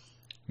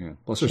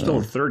 Plus, there's still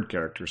a third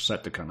character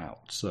set to come out,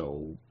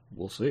 so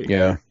we'll see.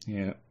 Yeah.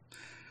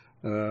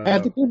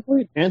 Have the Game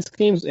Boy Advance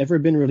games ever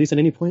been released at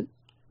any point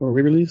or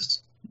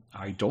re-released?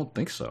 I don't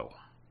think so.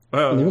 They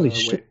really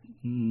should. Wait.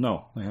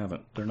 No, they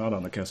haven't. They're not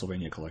on the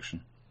Castlevania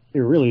collection. They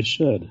really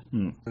should.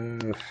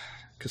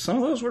 Because some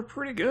of those were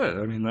pretty good.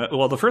 I mean,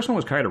 the first one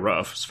was kind of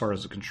rough as far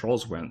as the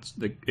controls went.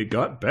 It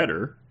got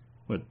better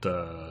with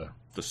the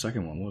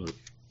second one. What was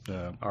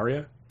it?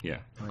 Aria? Yeah.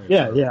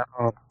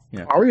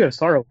 Yeah. Aria of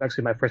Sorrow was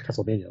actually my first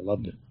Castlevania. I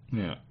loved it.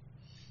 Yeah.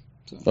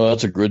 Oh,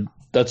 that's a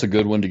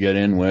good one to get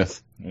in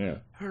with. Yeah.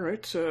 All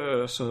right.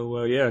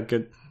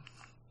 Good.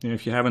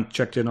 If you haven't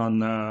checked in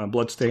on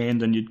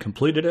Bloodstained and you'd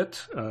completed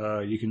it,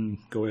 you can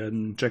go ahead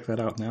and check that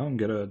out now and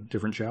get a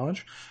different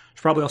challenge.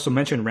 Should probably also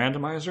mention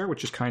Randomizer,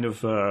 which is kind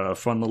of a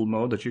fun little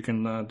mode that you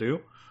can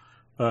do.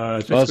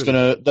 That's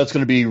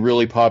gonna be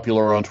really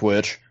popular on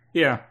Twitch.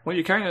 Yeah, well,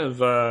 you kind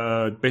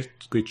of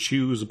basically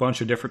choose a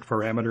bunch of different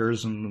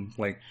parameters and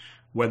like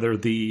whether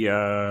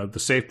the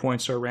save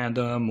points are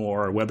random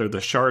or whether the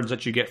shards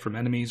that you get from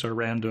enemies are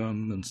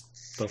random and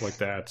stuff like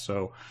that.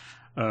 So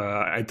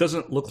it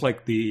doesn't look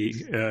like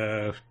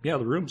the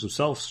rooms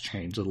themselves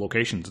change, the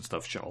locations and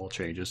stuff all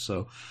changes.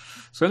 So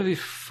it's going to be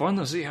fun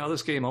to see how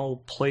this game all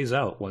plays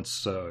out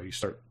once you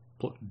start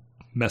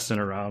messing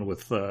around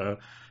with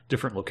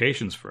different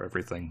locations for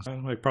everything.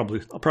 I'll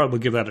probably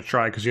give that a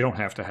try because you don't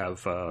have to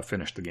have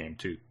finished the game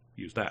to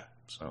use that.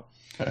 So,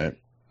 all right.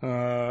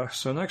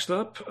 So next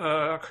up,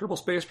 Kerbal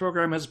Space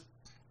Program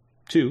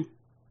 2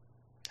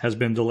 has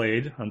been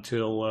delayed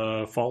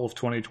until fall of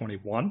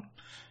 2021.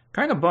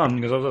 Kind of bummed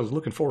because I was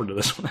looking forward to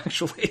this one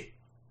actually.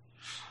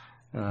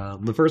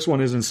 The first one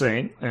is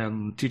insane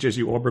and teaches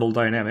you orbital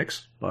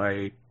dynamics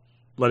by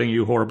letting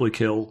you horribly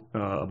kill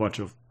a bunch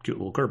of cute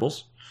little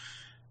Kerbals.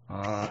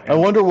 I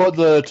wonder what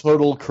the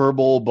total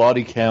Kerbal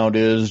body count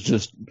is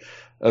just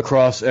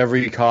across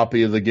every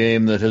copy of the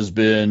game that has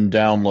been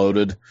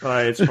downloaded.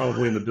 It's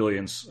probably in the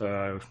billions.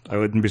 I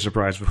wouldn't be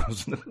surprised if it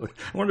was in the billions.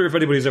 I wonder if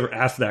anybody's ever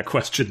asked that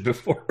question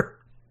before.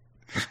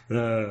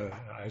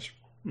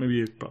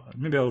 Maybe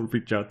I'll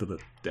reach out to the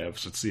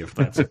devs and see if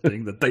that's a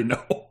thing that they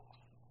know.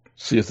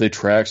 See if they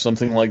track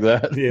something like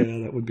that. Yeah,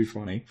 that would be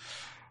funny.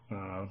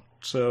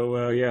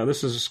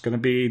 This is going to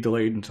be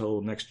delayed until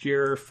next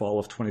year, fall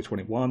of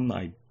 2021.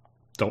 I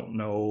don't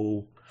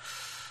know.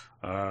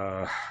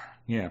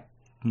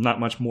 Not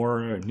much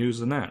more news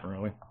than that,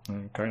 really.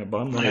 I'm kind of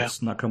bummed that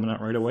it's not coming out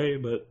right away,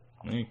 but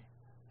hey,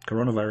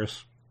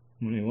 coronavirus.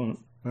 What do you want?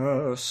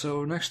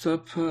 So next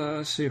up,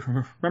 let's see.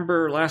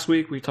 Remember last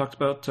week we talked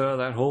about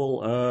that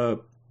whole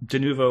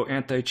Denuvo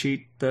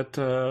anti-cheat that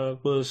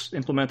was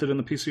implemented in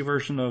the PC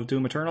version of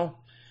Doom Eternal?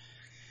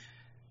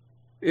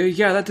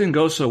 Yeah, that didn't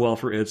go so well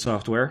for id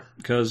Software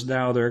because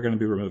now they're going to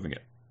be removing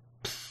it.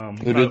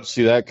 Who didn't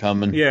see that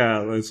coming?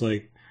 Yeah, it's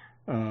like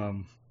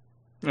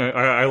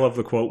I love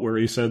the quote where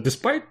he said,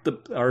 "Despite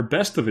our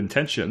best of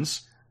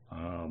intentions,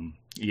 the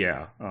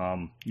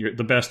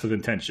best of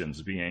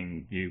intentions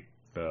being you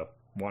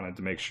wanted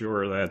to make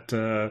sure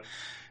that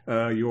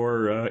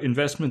your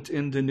investment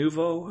in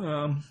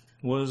Denuvo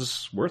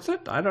was worth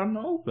it. I don't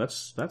know.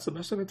 That's the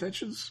best of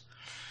intentions.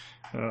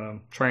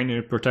 Trying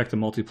to protect a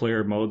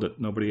multiplayer mode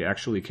that nobody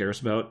actually cares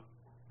about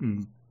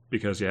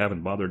because you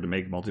haven't bothered to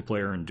make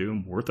multiplayer in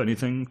Doom worth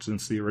anything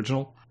since the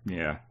original.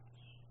 Yeah.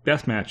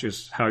 Deathmatch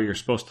is how you're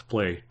supposed to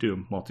play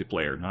Doom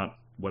multiplayer, not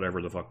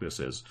whatever the fuck this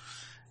is.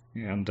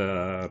 And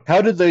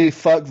how did they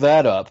fuck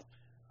that up?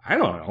 I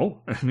don't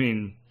know. I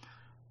mean,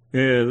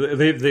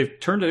 they've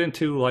turned it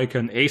into like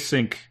an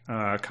async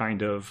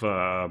kind of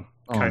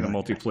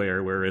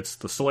multiplayer where it's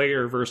the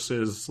Slayer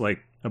versus like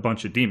a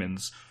bunch of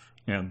demons,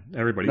 and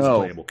everybody's a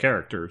playable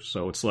character.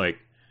 So it's like,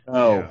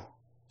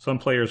 some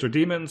players are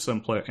demons,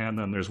 and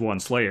then there's one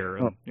Slayer,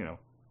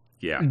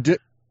 and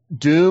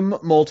Doom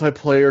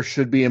multiplayer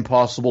should be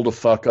impossible to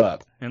fuck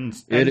up. And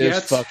it yet,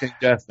 is fucking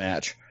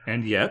deathmatch.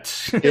 And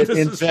yet, it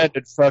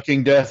invented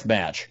fucking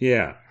deathmatch.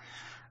 Yeah.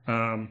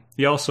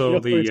 He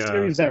also for a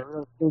series that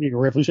really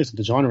revolutionized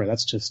the genre,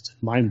 that's just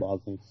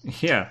mind-boggling.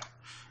 Yeah.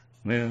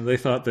 They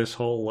thought this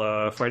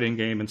whole fighting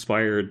game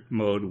inspired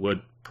mode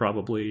would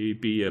probably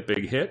be a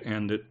big hit,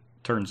 and it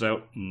turns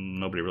out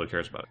nobody really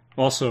cares about it.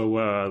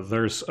 Also,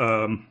 there's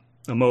a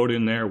mode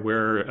in there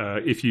where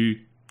if you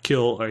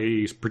kill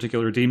a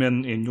particular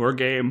demon in your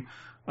game,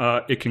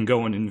 it can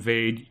go and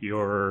invade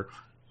your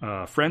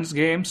friends'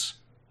 games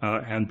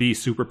and be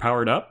super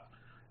powered up.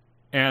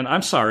 And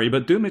I'm sorry,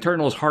 but Doom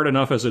Eternal is hard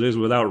enough as it is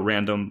without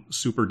random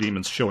super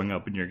demons showing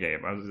up in your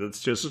game.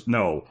 It's just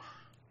no.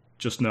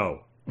 Just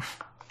no.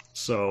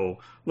 So,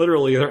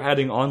 literally, they're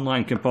adding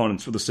online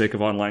components for the sake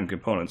of online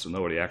components that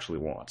nobody actually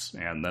wants,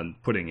 and then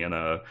putting in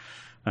an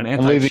anti-cheat.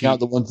 And leaving out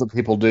the ones that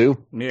people do.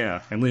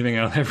 Yeah, and leaving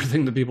out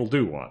everything that people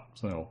do want.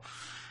 So,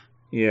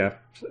 yeah,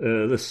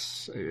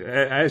 this,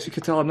 as you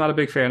can tell, I'm not a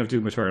big fan of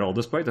Doom Eternal,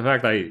 despite the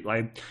fact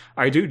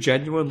I do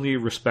genuinely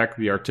respect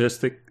the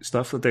artistic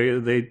stuff that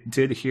they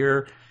did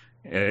here.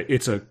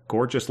 It's a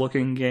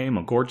gorgeous-looking game,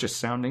 a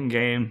gorgeous-sounding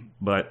game,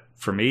 but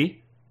for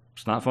me,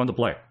 it's not fun to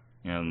play.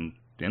 And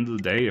at the end of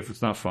the day, if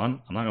it's not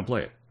fun, I'm not going to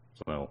play it.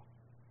 So,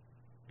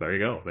 there you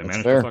go. They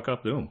managed to fuck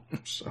up Doom.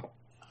 So,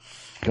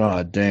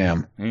 God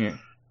damn. Yeah.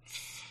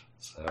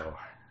 So,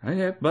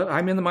 yeah, but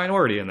I'm in the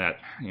minority in that.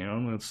 You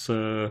know, it's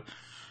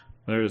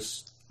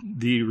there's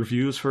the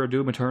reviews for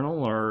Doom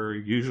Eternal are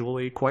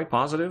usually quite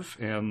positive,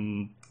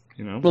 and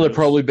you know, well, they're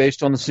probably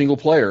based on the single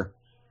player.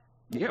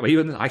 Yeah, but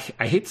even I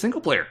hate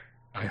single player.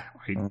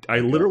 I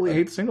literally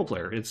hate single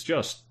player. It's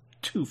just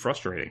too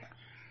frustrating.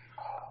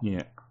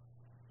 Yeah.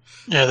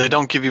 Yeah, they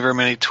don't give you very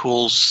many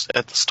tools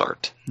at the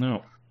start.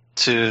 No.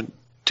 To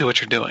do what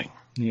you're doing.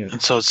 Yeah.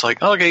 And so it's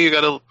like, okay, you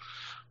got to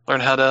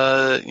learn how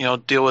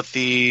to, deal with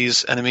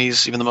these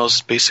enemies, even the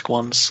most basic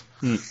ones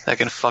that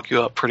can fuck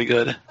you up pretty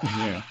good.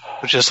 Yeah.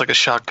 Which is like a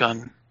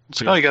shotgun.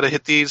 It's like, you got to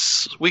hit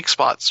these weak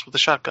spots with a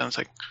shotgun. It's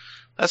like,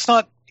 that's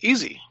not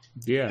easy.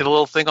 Yeah. Hit a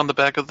little thing on the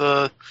back of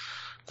the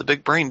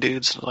big brain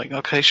dudes. Like,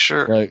 okay,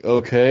 sure. Like,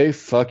 okay,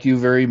 fuck you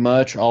very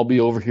much. I'll be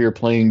over here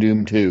playing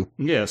Doom 2.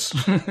 Yes.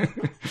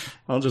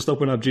 I'll just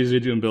open up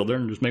GZ Doom Builder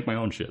and just make my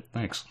own shit.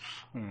 Thanks.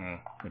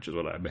 Which is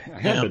what I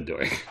have been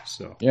doing.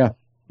 So yeah.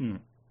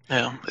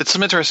 Yeah. It's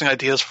some interesting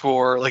ideas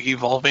for like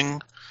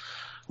evolving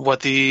what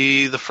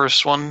the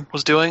first one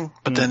was doing,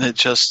 but then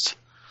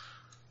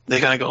they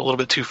kind of go a little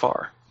bit too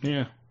far.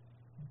 Yeah.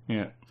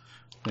 Yeah.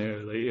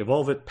 They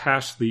evolve it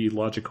past the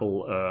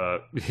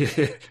logical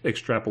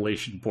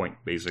extrapolation point,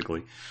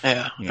 basically.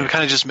 Yeah. It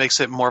kind of just makes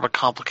it more of a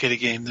complicated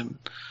game than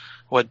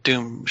what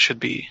Doom should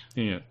be.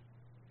 Yeah.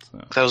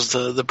 So. That was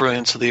the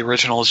brilliance of the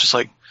original. It's just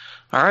like,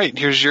 all right,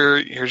 here's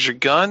your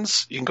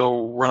guns. You can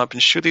go run up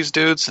and shoot these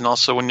dudes, and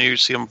also when you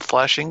see them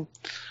flashing,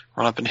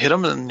 run up and hit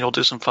them, and you'll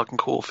do some fucking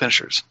cool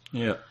finishers.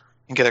 Yeah.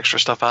 And get extra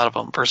stuff out of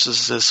them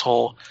versus this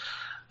whole,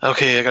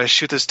 okay, I gotta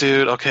shoot this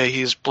dude. Okay,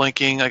 he's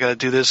blinking. I gotta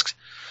do this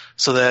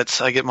so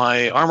that I get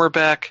my armor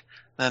back.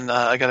 Then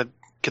I gotta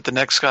get the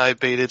next guy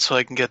baited so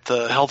I can get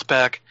the health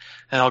back.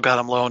 And God,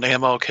 I'm low on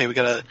ammo. Okay, we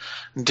gotta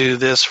do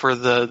this for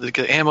the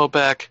get ammo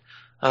back.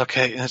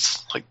 Okay, and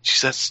it's like,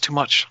 geez, that's too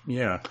much.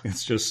 Yeah,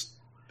 it's just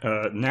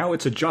now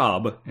it's a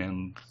job,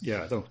 and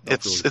yeah,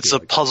 it's a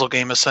puzzle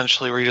game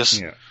essentially where you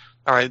just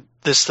all right,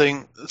 this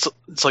thing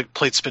it's like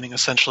plate spinning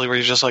essentially where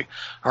you're just like,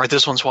 all right,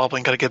 this one's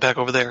wobbling, got to get back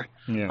over there.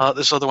 Yeah.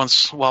 This other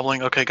one's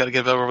wobbling, okay, got to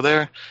get back over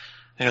there.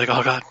 And you're like,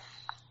 oh god,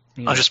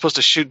 I'm just supposed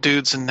to shoot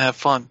dudes and have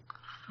fun.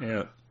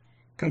 Yeah.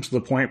 Comes to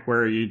the point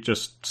where you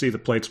just see the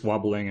plates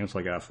wobbling, and it's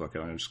like, fuck it,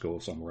 I'll just go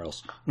somewhere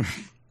else.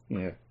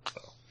 Yeah.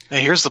 So.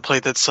 Hey, here's the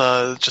plate that's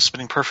just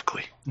spinning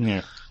perfectly.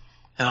 Yeah.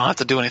 And I don't have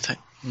to do anything.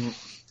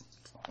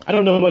 I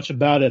don't know much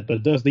about it,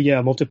 but does the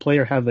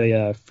multiplayer have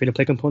a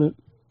free-to-play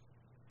component?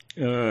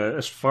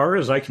 As far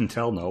as I can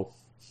tell, no.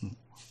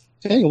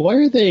 Dang, why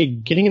are they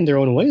getting in their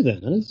own way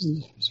then?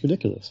 It's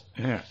ridiculous.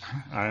 Yeah.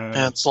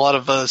 It's a lot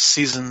of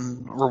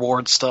season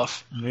reward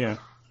stuff. Yeah.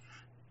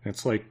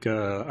 It's like,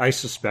 I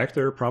suspect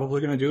they're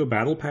probably going to do a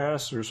battle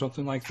pass or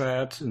something like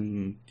that.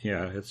 And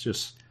yeah,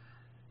 it's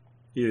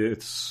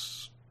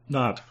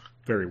not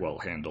very well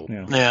handled.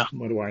 Yeah.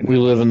 What do I know? We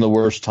live in the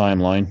worst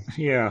timeline.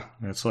 Yeah.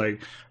 It's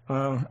like,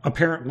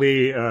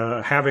 apparently,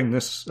 having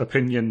this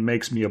opinion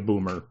makes me a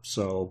boomer.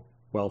 So,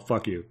 well,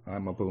 fuck you.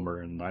 I'm a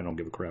boomer and I don't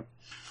give a crap.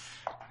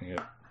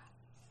 Yeah.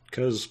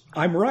 Because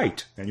I'm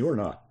right and you're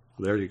not.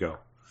 There you go.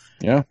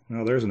 Yeah.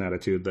 Well, there's an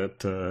attitude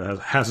that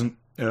hasn't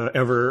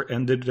ever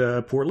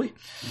ended poorly.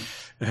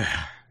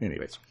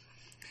 Anyways.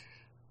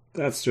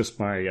 That's just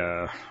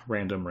my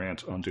random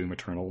rant on Doom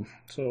Eternal.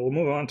 So we'll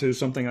move on to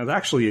something that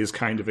actually is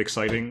kind of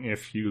exciting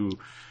if you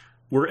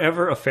were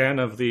ever a fan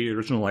of the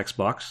original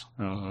Xbox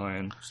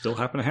and still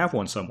happen to have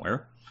one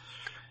somewhere.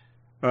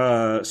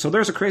 So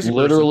there's a crazy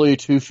literally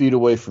person. 2 feet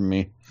away from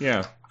me.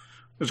 Yeah.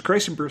 There's a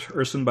crazy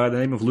person by the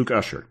name of Luke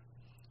Usher.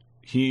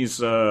 He's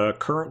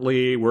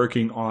currently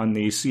working on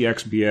the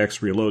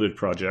CXBX Reloaded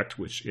project,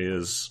 which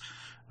is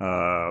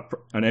an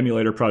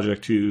emulator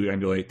project to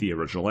emulate the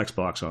original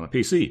Xbox on a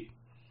PC.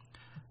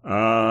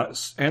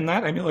 And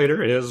that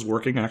emulator is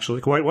working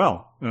actually quite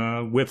well,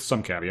 with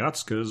some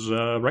caveats, because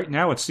right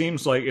now it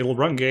seems like it'll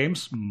run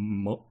games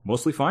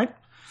mostly fine.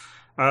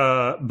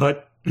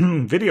 But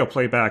video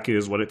playback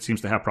is what it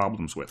seems to have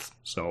problems with.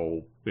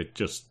 So it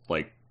just,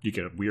 like, you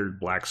get a weird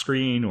black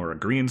screen or a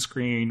green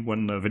screen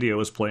when the video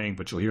is playing,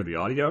 but you'll hear the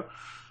audio.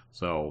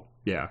 So,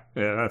 yeah,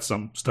 that's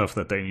some stuff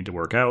that they need to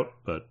work out,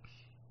 but,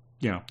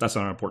 that's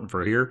not important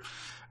for here.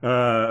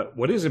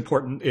 What is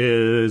important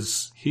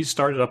is he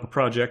started up a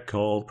project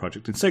called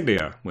Project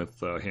Insignia with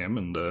him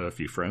and a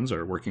few friends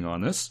are working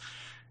on this.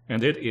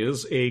 And it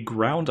is a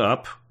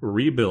ground-up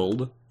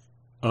rebuild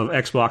of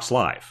Xbox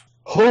Live.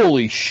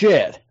 Holy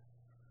shit!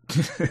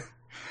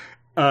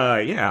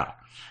 Yeah.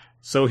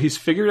 So he's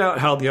figured out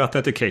how the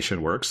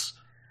authentication works,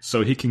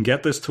 so he can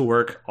get this to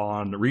work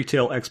on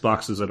retail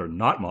Xboxes that are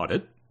not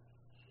modded.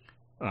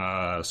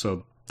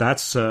 So that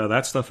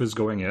stuff is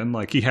going in.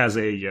 Like, he has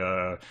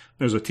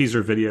there's a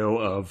teaser video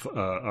of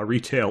a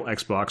retail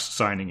Xbox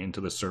signing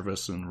into the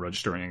service and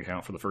registering an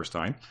account for the first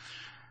time.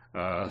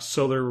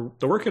 So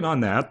they're working on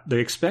that. They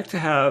expect to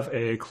have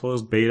a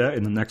closed beta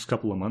in the next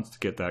couple of months to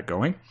get that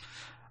going.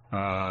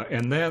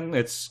 And then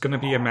it's going to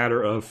be a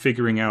matter of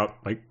figuring out,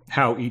 like,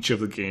 how each of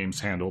the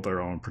games handle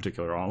their own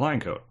particular online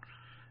code.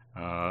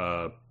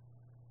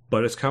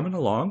 But it's coming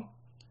along.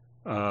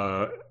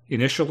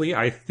 Initially,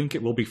 I think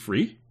it will be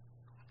free.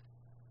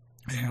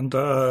 And,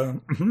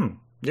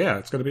 yeah,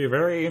 it's going to be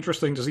very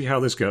interesting to see how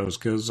this goes,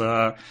 because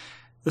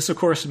this, of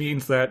course,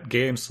 means that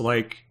games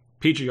like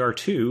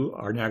PGR2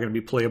 are now going to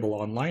be playable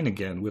online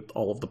again with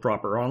all of the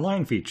proper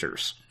online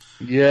features.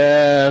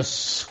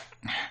 Yes!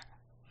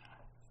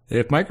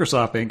 If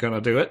Microsoft ain't going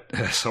to do it,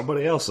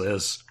 somebody else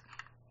is.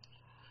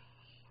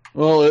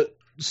 Well,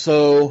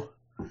 so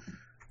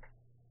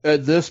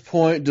at this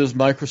point, does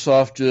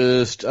Microsoft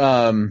just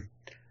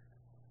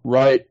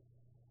write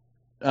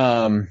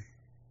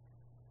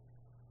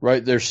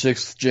their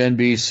 6th Gen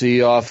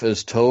BC off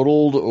as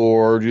totaled,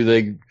 or do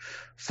they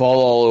fall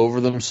all over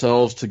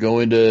themselves to go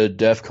into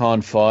DEF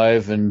CON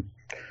 5 and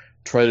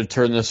try to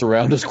turn this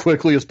around as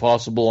quickly as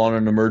possible on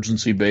an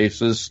emergency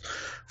basis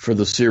for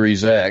the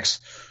Series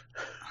X?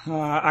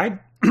 I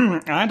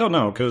don't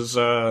know, because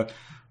I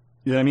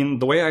mean,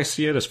 the way I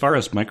see it, as far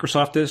as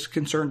Microsoft is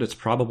concerned, it's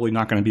probably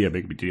not going to be a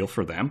big deal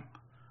for them.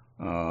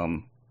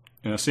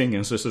 Seeing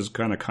as this is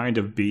going to kind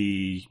of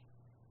be,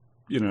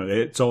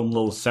 its own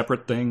little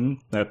separate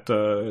thing that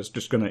is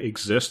just going to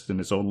exist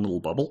in its own little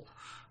bubble.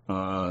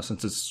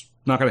 Since it's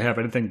not going to have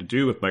anything to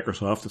do with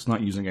Microsoft, it's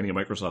not using any of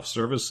Microsoft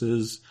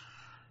services.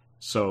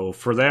 So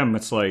for them,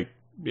 it's like,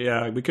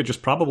 yeah, we could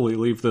just probably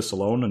leave this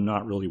alone and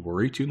not really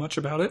worry too much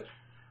about it.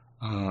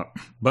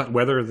 But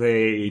whether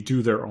they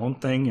do their own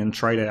thing and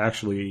try to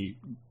actually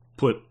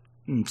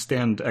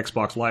stand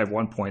Xbox Live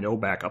 1.0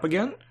 back up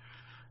again,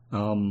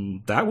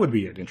 that would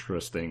be an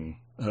interesting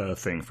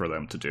thing for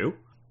them to do.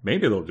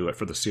 Maybe they'll do it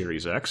for the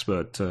Series X,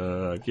 but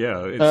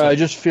yeah. I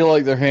just feel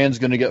like their hand's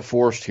going to get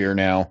forced here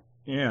now.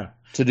 Yeah.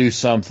 To do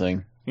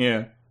something.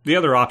 Yeah. The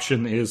other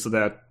option is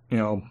that,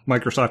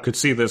 Microsoft could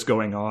see this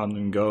going on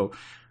and go,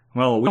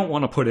 well, we don't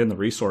want to put in the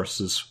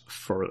resources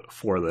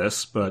for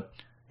this, but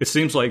it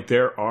seems like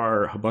there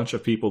are a bunch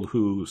of people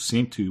who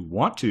seem to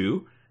want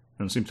to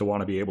and seem to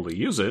want to be able to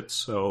use it,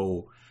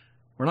 so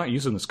we're not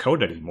using this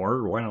code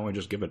anymore. Why don't we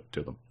just give it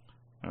to them?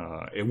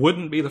 It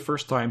wouldn't be the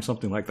first time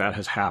something like that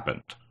has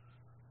happened.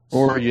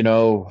 Or,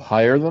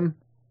 hire them?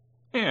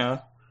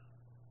 Yeah.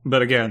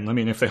 But again, I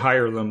mean, if they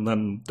hire them,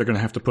 then they're going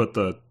to have to put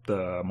the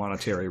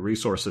monetary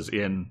resources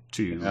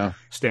into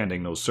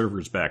standing those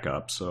servers back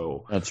up.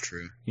 So that's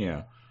true.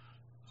 Yeah.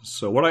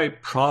 So what I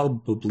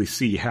probably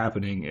see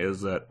happening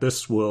is that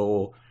this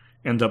will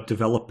end up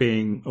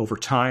developing over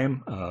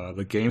time.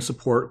 The game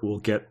support will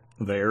get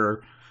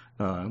there.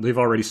 They've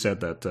already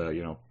said that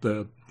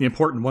the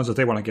important ones that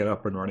they want to get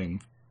up and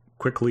running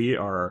quickly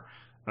are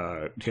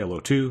Halo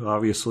 2,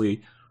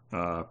 obviously,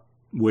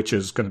 which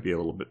is going to be a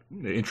little bit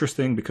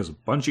interesting because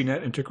of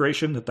BungieNet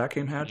integration that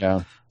game had.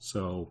 Yeah.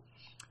 So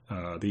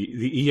the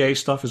EA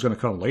stuff is going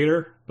to come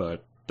later,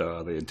 but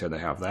they intend to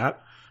have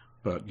that.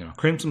 But,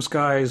 Crimson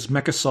Skies,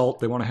 MechAssault,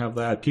 they want to have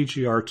that.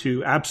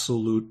 PGR2,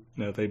 absolute,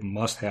 they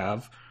must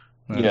have.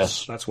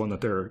 Yes. That's one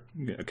that they're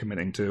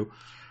committing to.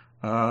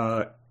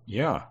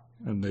 Yeah,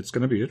 and it's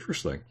going to be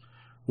interesting.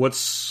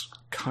 What's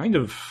kind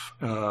of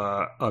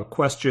a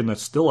question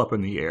that's still up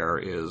in the air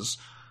is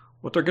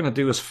what they're going to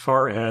do as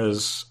far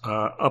as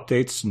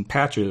updates and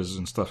patches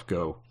and stuff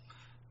go.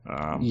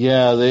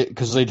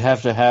 Because they'd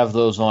have to have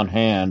those on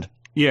hand.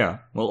 Yeah,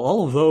 well,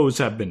 all of those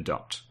have been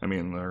dumped. I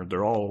mean,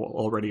 they're all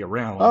already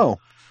around. Oh.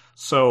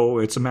 So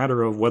it's a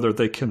matter of whether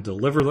they can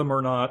deliver them or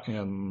not,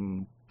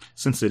 and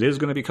since it is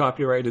going to be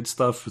copyrighted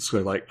stuff, it's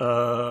going to be like,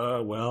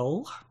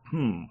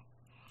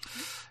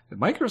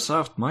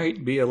 Microsoft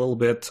might be a little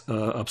bit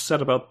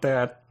upset about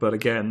that, but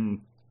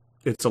again,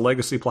 it's a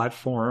legacy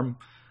platform.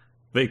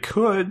 They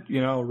could,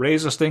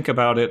 raise a stink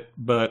about it,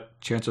 but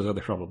chances are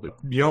they probably.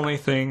 The only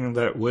thing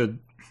that would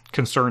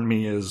concern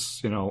me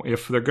is,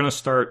 if they're going to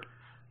start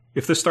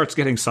if this starts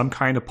getting some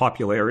kind of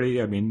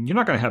popularity, I mean, you're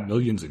not going to have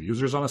millions of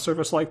users on a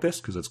service like this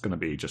because it's going to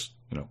be just,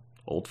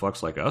 old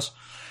fucks like us.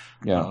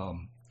 Yeah.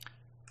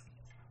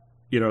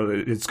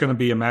 It's going to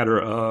be a matter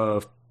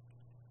of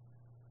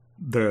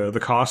the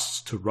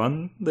costs to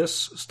run this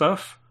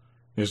stuff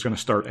is going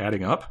to start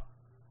adding up.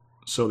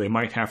 So they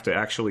might have to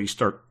actually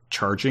start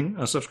charging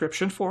a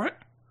subscription for it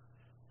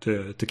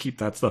to keep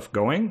that stuff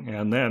going.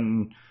 And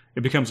then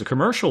it becomes a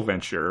commercial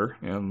venture.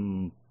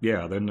 And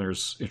yeah, then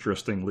there's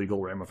interesting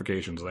legal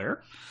ramifications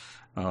there.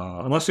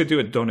 Unless they do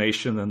a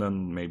donation, and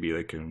then maybe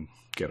they can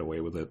get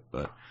away with it.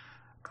 But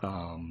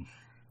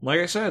like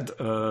I said,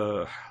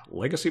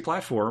 legacy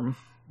platform,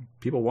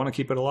 people want to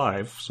keep it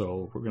alive.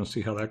 So we're going to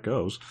see how that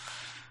goes.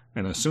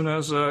 And as soon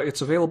as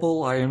it's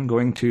available, I am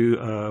going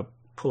to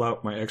pull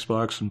out my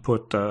Xbox and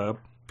put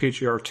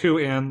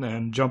PGR2 in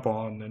and jump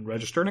on and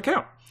register an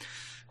account.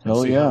 And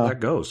see how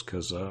that goes.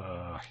 Because,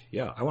 I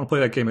want to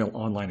play that game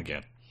online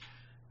again.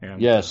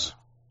 And, yes.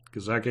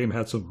 Because that game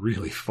had some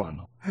really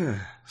fun.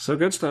 So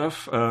good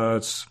stuff. The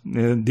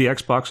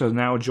Xbox has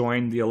now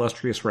joined the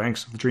illustrious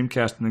ranks of the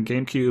Dreamcast and the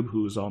GameCube,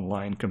 whose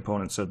online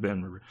components have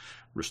been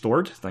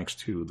restored thanks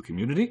to the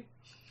community.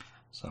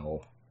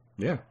 So,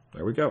 yeah,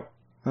 there we go.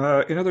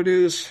 In other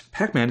news,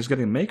 Pac-Man is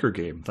getting a Maker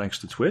game thanks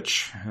to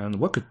Twitch, and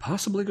what could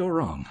possibly go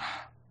wrong?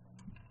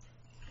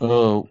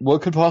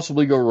 What could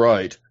possibly go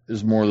right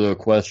is more the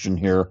question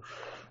here.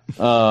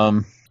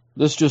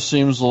 This just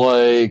seems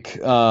like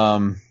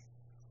an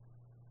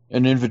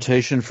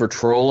invitation for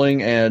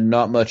trolling and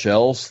not much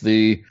else.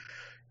 The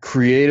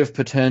creative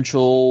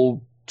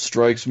potential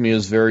strikes me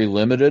as very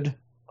limited.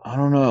 I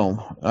don't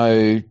know.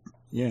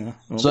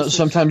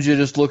 Sometimes you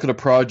just look at a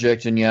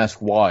project and you ask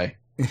why.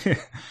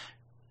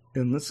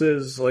 And this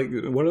is like,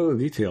 what are the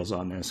details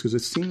on this? Because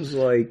it seems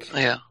like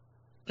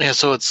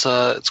So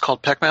it's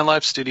called Pac-Man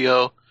Live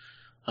Studio,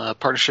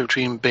 partnership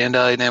between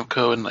Bandai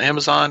Namco and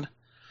Amazon.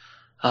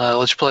 It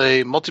lets you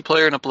play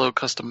multiplayer and upload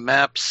custom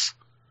maps.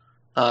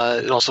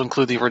 It also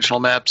includes the original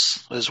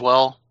maps as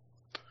well,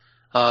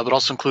 but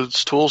also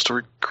includes tools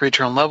to create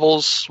your own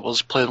levels, as well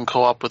as play them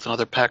co-op with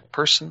another Pac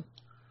person.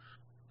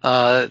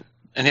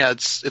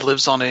 It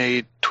lives on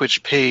a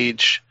Twitch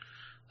page.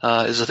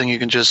 Is a thing you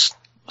can just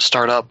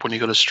start up when you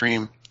go to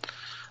stream,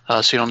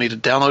 so you don't need to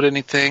download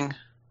anything.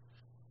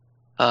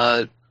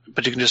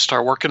 But you can just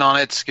start working on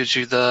it. It gives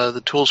you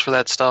the tools for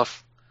that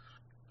stuff,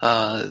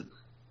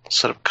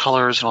 set up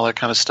colors and all that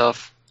kind of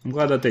stuff. I'm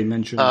glad that they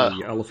mentioned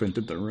the elephant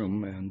in the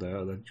room and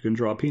that you can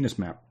draw a penis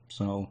map.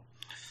 So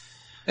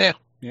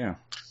yeah,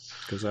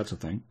 because that's a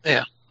thing.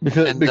 Yeah,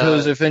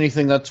 because if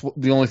anything, that's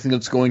the only thing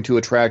that's going to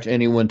attract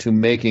anyone to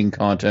making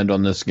content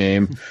on this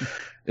game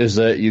is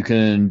that you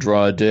can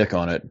draw a dick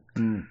on it.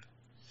 Mm.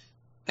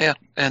 Yeah,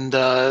 and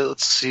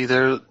let's see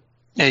there.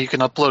 Yeah, you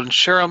can upload and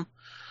share them,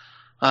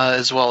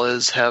 as well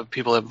as have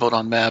people that vote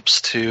on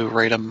maps to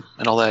rate them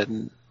and all that,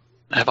 and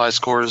have high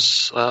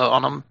scores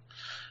on them.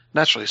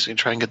 Naturally, so you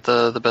try and get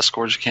the best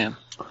scores you can.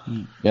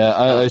 Yeah,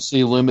 I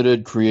see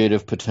limited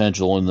creative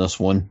potential in this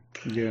one.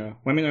 Yeah, well,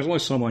 I mean, there's only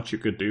so much you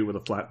could do with a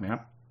flat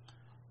map.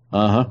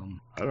 I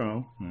don't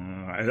know.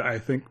 I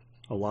think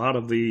a lot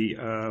of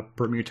the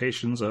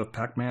permutations of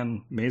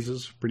Pac-Man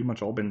mazes pretty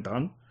much all been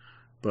done,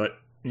 but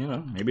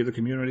maybe the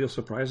community will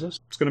surprise us.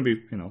 It's going to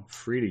be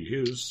free to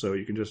use, so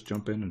you can just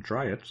jump in and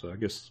try it. So I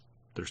guess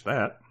there's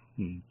that.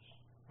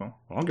 Well,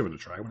 I'll give it a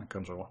try when it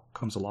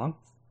comes along.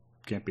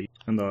 Can't be.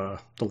 And the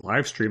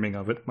live streaming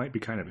of it might be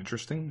kind of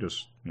interesting.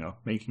 Just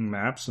making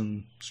maps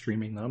and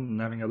streaming them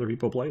and having other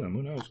people play them.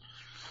 Who knows?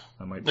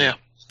 That might be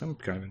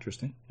kind of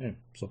interesting. Yeah,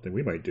 something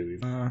we might do.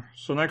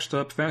 So next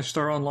up, Phantasy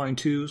Star Online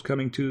 2 is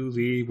coming to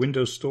the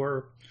Windows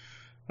Store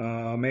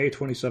May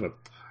 27th.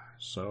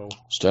 So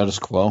status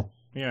quo.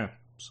 Yeah.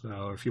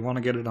 So if you want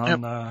to get it on, if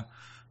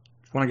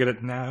you want to get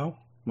it now,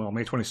 well,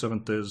 May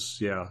 27th is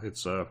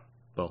it's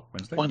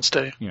Wednesday.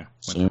 Wednesday. Yeah.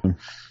 Wednesday. Soon.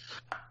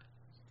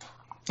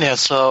 Yeah,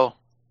 so,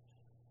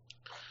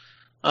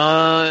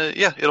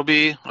 it'll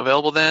be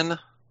available then.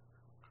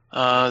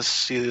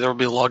 See, there will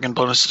be login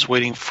bonuses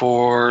waiting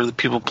for the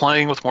people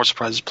playing, with more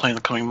surprises playing in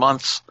the coming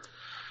months.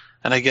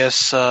 And I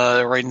guess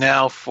right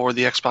now for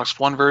the Xbox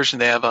One version,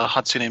 they have a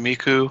Hatsune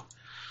Miku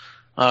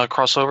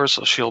crossover,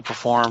 so she'll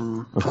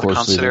perform for the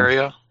concert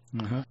area.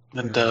 Mm-hmm.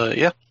 And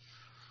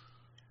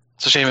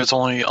it's a shame it's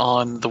only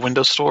on the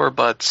Windows Store,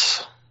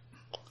 but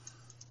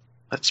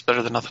that's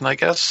better than nothing, I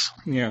guess.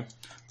 Yeah.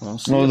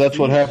 Well, that's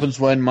what happens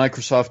when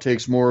Microsoft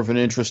takes more of an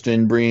interest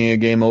in bringing a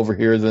game over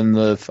here than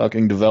the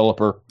fucking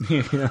developer.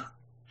 Yeah.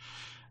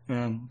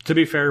 To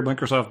be fair,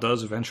 Microsoft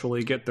does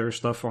eventually get their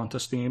stuff onto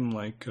Steam.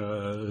 Like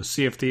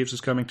Sea of Thieves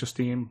is coming to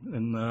Steam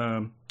in,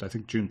 I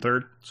think, June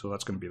 3rd, so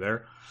that's going to be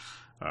there.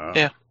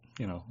 The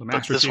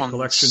Master Chief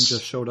Collection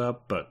just showed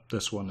up, but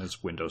this one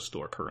is Windows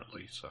Store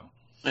currently. So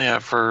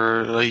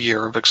for a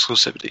year of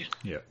exclusivity.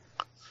 Yeah.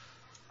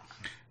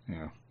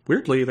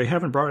 Weirdly, they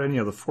haven't brought any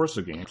of the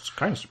Forza games. It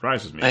kind of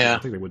surprises me. Yeah. I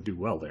think they would do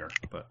well there.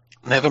 But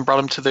they haven't brought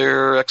them to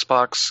their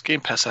Xbox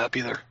Game Pass app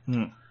either.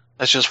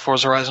 That's just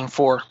Forza Horizon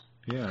 4.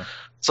 Yeah.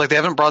 It's like they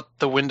haven't brought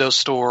the Windows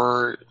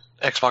Store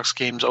Xbox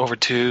games over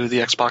to the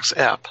Xbox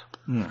app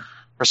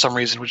for some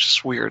reason, which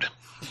is weird.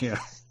 Yeah.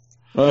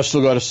 I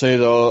still got to say,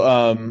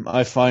 though,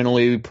 I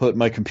finally put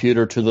my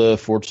computer to the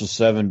Forza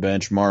 7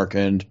 benchmark,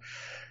 and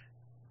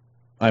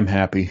I'm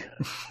happy.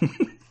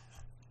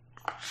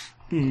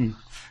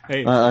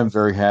 Hey, I'm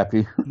very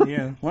happy.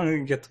 yeah, why don't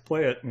you get to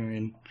play it? I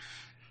mean,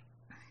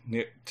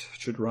 it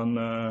should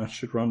run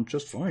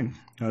just fine.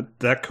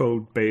 That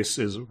code base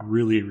is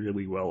really,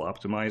 really well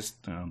optimized.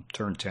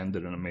 Turn 10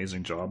 did an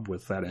amazing job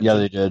with that engine. Yeah,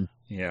 they did.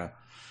 Yeah.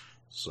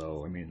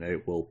 So, I mean,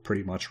 it will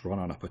pretty much run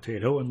on a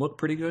potato and look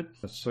pretty good.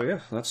 So,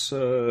 yeah, that's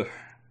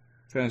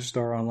Phantasy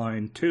Star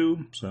Online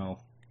 2. So,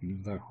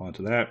 move on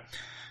to that.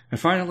 And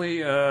finally,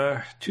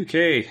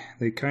 2K,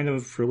 they kind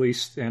of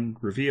released and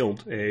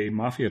revealed a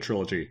Mafia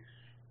trilogy.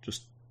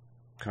 Just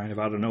kind of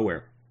out of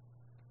nowhere.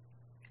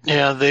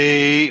 Yeah,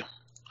 they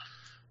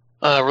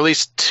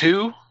released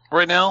 2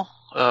 right now.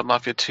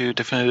 Mafia 2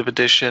 Definitive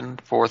Edition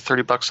for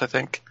 $30, I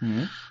think.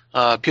 Mm-hmm.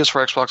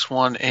 PS4, Xbox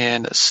One,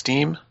 and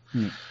Steam.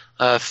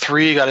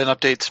 3 got an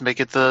update to make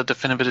it the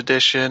Definitive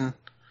Edition.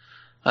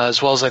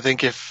 As well as, I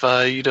think, if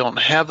you don't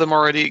have them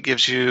already, it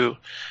gives you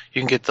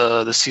can get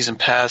the Season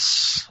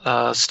Pass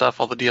stuff,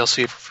 all the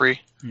DLC for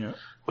free. Yeah.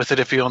 With it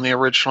if you own the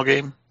original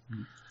game.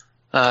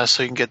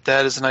 So you can get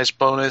that as a nice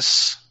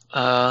bonus.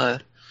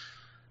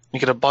 You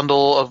get a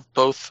bundle of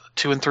both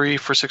 2 and 3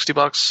 for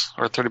 $60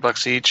 or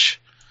 $30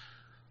 each.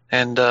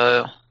 And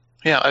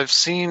yeah, I've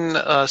seen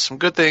some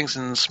good things,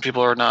 and some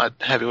people are not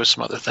happy with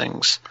some other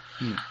things.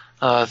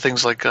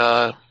 Things like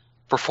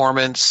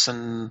performance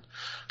and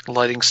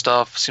lighting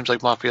stuff. Seems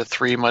like Mafia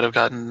 3 might have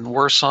gotten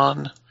worse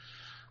on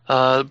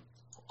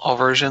all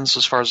versions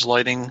as far as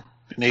lighting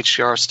and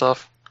HDR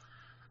stuff.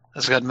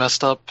 Has gotten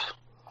messed up.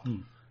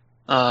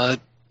 But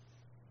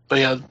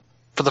yeah,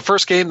 for the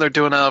first game, they're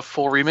doing a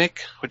full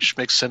remake, which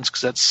makes sense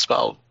because that's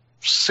about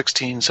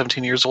 16,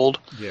 17 years old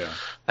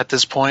at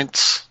this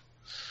point.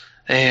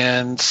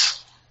 And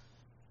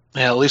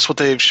yeah, at least what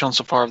they've shown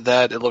so far of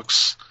that, it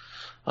looks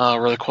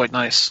really quite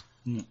nice.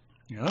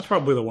 Yeah, that's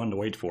probably the one to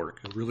wait for.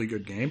 A really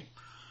good game.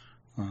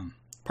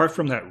 Apart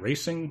from that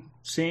racing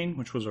scene,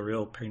 which was a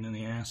real pain in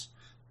the ass.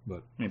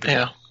 But maybe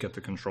get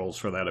the controls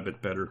for that a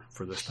bit better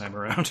for this time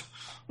around.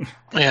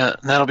 Yeah,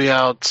 and that'll be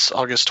out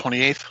August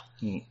 28th.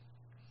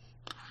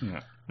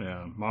 Yeah.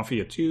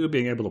 Mafia 2,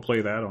 being able to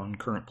play that on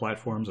current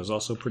platforms is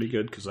also pretty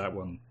good because that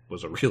one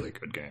was a really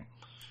good game.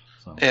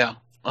 So. Yeah.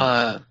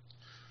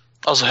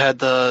 Also had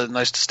the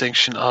nice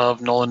distinction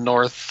of Nolan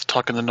North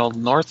talking to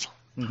Nolan North.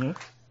 Mm-hmm.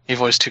 He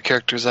voiced 2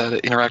 characters that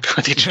interact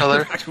with each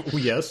other.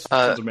 Yes,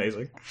 that's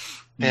amazing.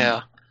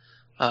 Yeah.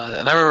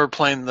 And I remember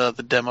playing the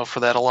demo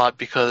for that a lot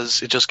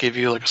because it just gave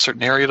you like a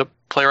certain area to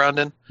play around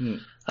in.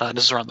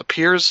 This is around the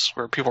piers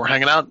where people were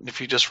hanging out. And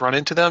if you just run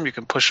into them, you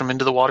can push them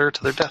into the water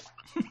to their death.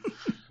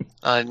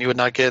 And you would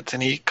not get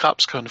any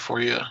cops coming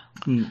for you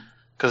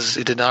because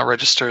it did not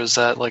register as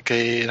that like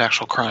an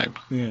actual crime.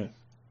 Yeah.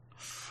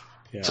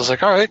 So I was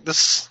like, all right,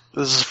 this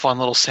is a fun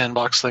little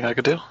sandbox thing I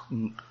could do.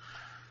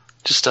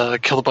 Just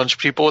kill a bunch of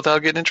people without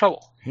getting in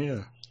trouble.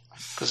 Yeah.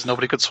 Because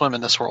nobody could swim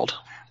in this world.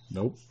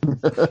 Nope.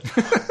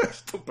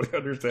 Nobody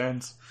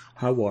understands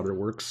how water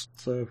works.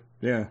 So,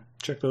 yeah,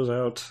 check those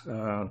out.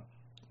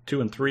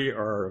 2 and 3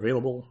 are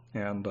available,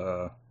 and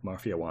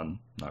Mafia 1,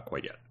 not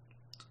quite yet.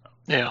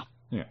 So,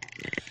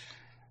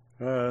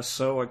 yeah.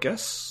 So I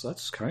guess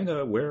that's kind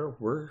of where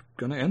we're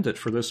going to end it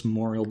for this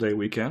Memorial Day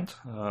weekend.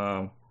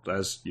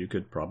 As you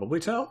could probably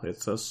tell,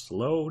 it's a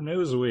slow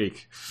news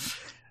week.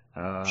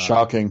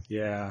 Shocking.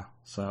 Yeah,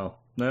 so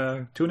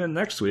tune in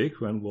next week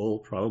when we'll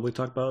probably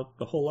talk about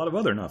a whole lot of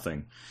other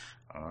nothing.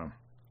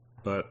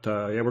 But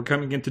yeah, we're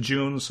coming into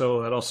June,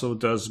 so that also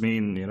does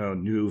mean,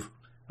 new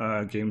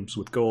games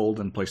with Gold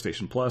and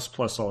PlayStation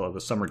plus all of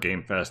the Summer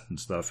Game Fest and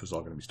stuff is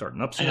all going to be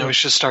starting up soon. Yeah, we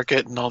should start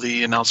getting all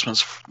the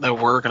announcements that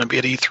we're going to be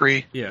at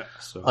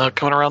E3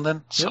 coming around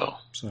then. So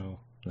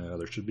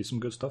there should be some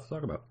good stuff to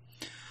talk about.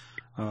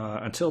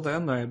 Until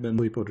then, I've been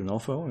Lipo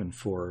D'Onofo, and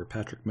for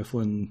Patrick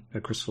Mifflin,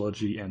 Chris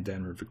Filoggi, and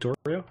Dan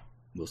Victoria,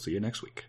 we'll see you next week.